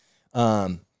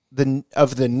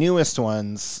 Of the newest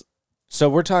ones, So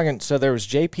we're talking. So there was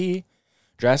JP,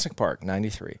 Jurassic Park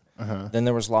 '93. Then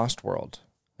there was Lost World,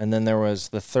 and then there was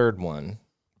the third one,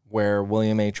 where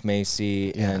William H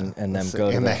Macy and them go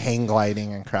to and the hang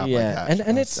gliding and crap like that. and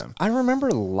That's it's. them. I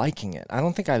remember liking it. I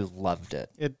don't think I loved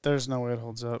it. There's no way it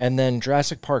holds up. And then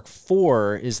Jurassic Park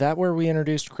 4, is that where we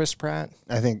introduced Chris Pratt?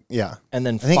 I think And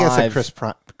then I think 5, I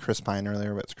said Chris Pine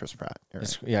earlier, but it's Chris Pratt. You're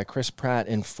right. Chris Pratt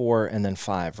in 4, and then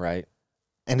 5, right?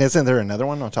 And isn't there another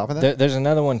one on top of that? There's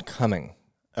another one coming.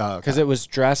 Oh, Because it was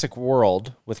Jurassic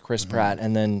World with Chris Pratt,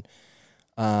 and then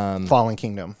Fallen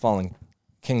Kingdom. Fallen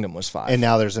Kingdom was 5. And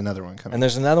now there's another one coming. And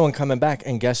there's another one coming back,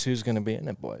 and guess who's going to be in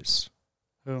it, boys?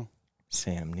 Who?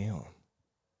 Sam Neill.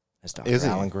 As Dr. Is he?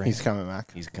 Alan Grant. He's coming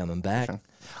back. He's coming back.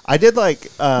 I did like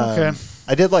Okay.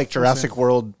 I did like Jurassic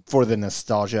World for the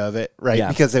nostalgia of it, right? Yeah.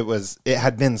 Because it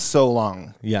had been so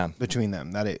long Yeah. between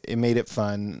them that it made it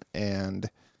fun. And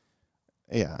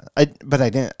yeah, but I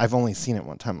didn't. I've only seen it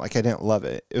one time. Like I didn't love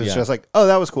it. It was Yeah. just like, oh,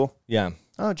 that was cool. Yeah.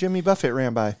 Oh, Jimmy Buffett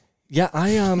ran by. Yeah,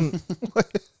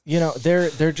 you know,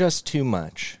 they're just too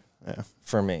much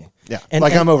for me. Yeah, And-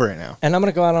 I'm and- over it now. And I'm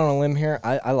going to go out on a limb here.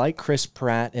 I like Chris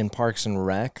Pratt in Parks and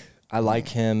Rec. I like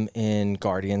him in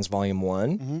Guardians Volume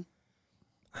 1.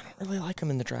 I don't really like him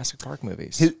in the Jurassic Park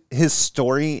movies. His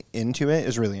story into it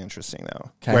is really interesting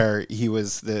though, 'Kay. where he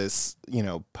was this,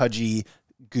 pudgy,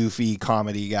 goofy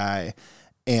comedy guy,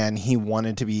 and he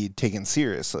wanted to be taken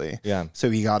seriously. Yeah. So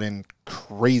he got in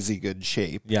crazy good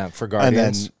shape. Yeah, for And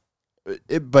Guardians.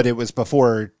 then, but it was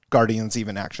before Guardians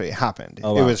even actually happened.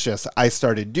 Oh, It wow. was just, I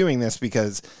started doing this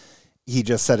because he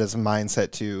just set his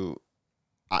mindset to,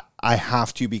 I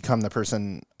have to become the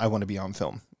person I want to be on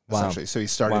film, Wow. essentially. So he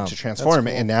started Wow. to transform,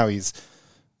 That's cool. and now he's,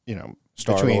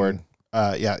 Star-Lord.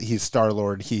 he's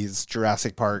Star-Lord, he's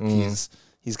Jurassic Park, Mm.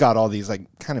 he's got all these like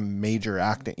kind of major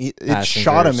acting. It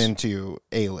shot him Passengers. into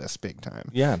A-list big time.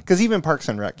 Yeah. Because even Parks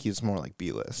and Rec, he's more like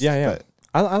B-list. Yeah, yeah. But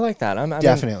I like that. I mean,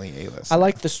 definitely A-list. I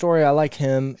like the story. I like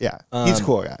him. Yeah, he's a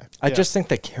cool guy. I just think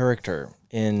the character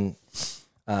in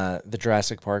the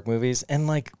Jurassic Park movies and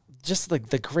like just like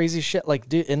the crazy shit, like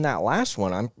dude, in that last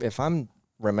one, if I'm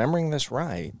remembering this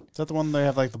right, Is that the one they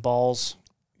have like the balls?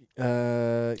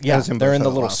 yeah, was in they're both in of the the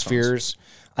little last ones. spheres.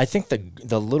 I think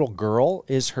the little girl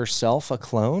is herself a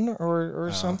clone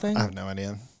or something. I have no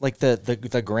idea. Like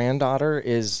the granddaughter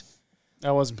is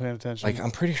I wasn't paying attention. like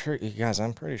I'm pretty sure, you guys.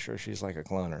 I'm pretty sure she's like a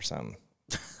clone or something.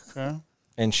 Okay.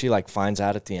 And she like finds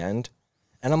out at the end,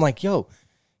 and I'm like, yo.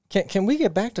 Can we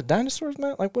get back to dinosaurs,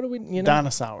 man? Like, what do we,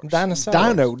 Dinosaurs. Dinosaurs.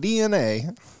 Dino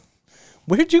DNA.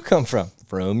 Where'd you come from?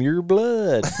 From your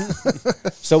blood.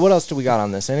 So what else do we got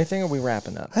on this? Anything, or are we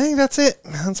wrapping up? I think that's it.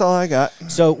 That's all I got.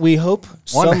 So we hope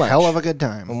so One much. hell of a good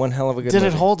time. And one hell of a good Did it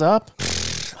movie. hold up?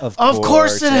 Of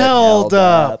course it held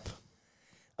up.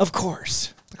 Of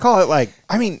course. Call it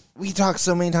we talked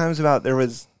so many times about it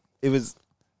was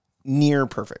near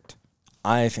perfect.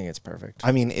 I think it's perfect.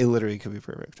 I mean, it literally could be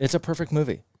perfect. It's a perfect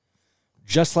movie.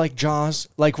 Just like Jaws.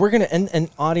 Like we're going to, and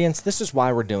audience, this is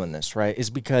why we're doing this, right? Is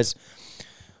because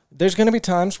there's going to be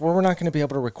times where we're not going to be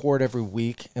able to record every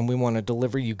week, and we want to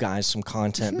deliver you guys some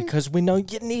content because we know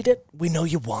you need it. We know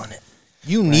you want it.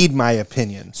 You need my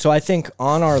opinion. So I think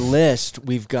on our list,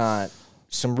 we've got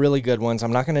some really good ones.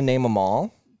 I'm not going to name them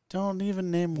all. Don't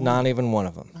even name one. Not even one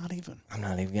of them. Not even. I'm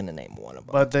not even going to name one of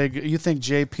them. But you think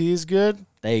JP is good?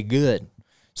 They good.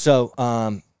 So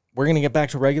we're going to get back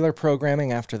to regular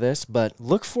programming after this, but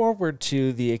look forward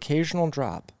to the occasional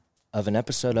drop of an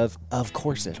episode of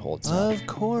Course It Holds Up. Of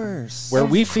course. Where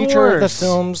Of we feature the course.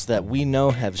 films that we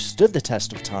know have stood the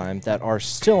test of time, that are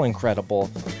still incredible,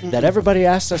 that everybody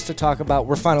asked us to talk about.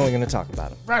 We're finally going to talk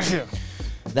about them. Right here.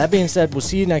 That being said, we'll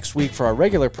see you next week for our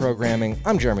regular programming.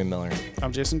 I'm Jeremy Miller.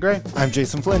 I'm Jason Gray. I'm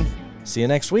Jason Flynn. See you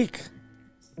next week.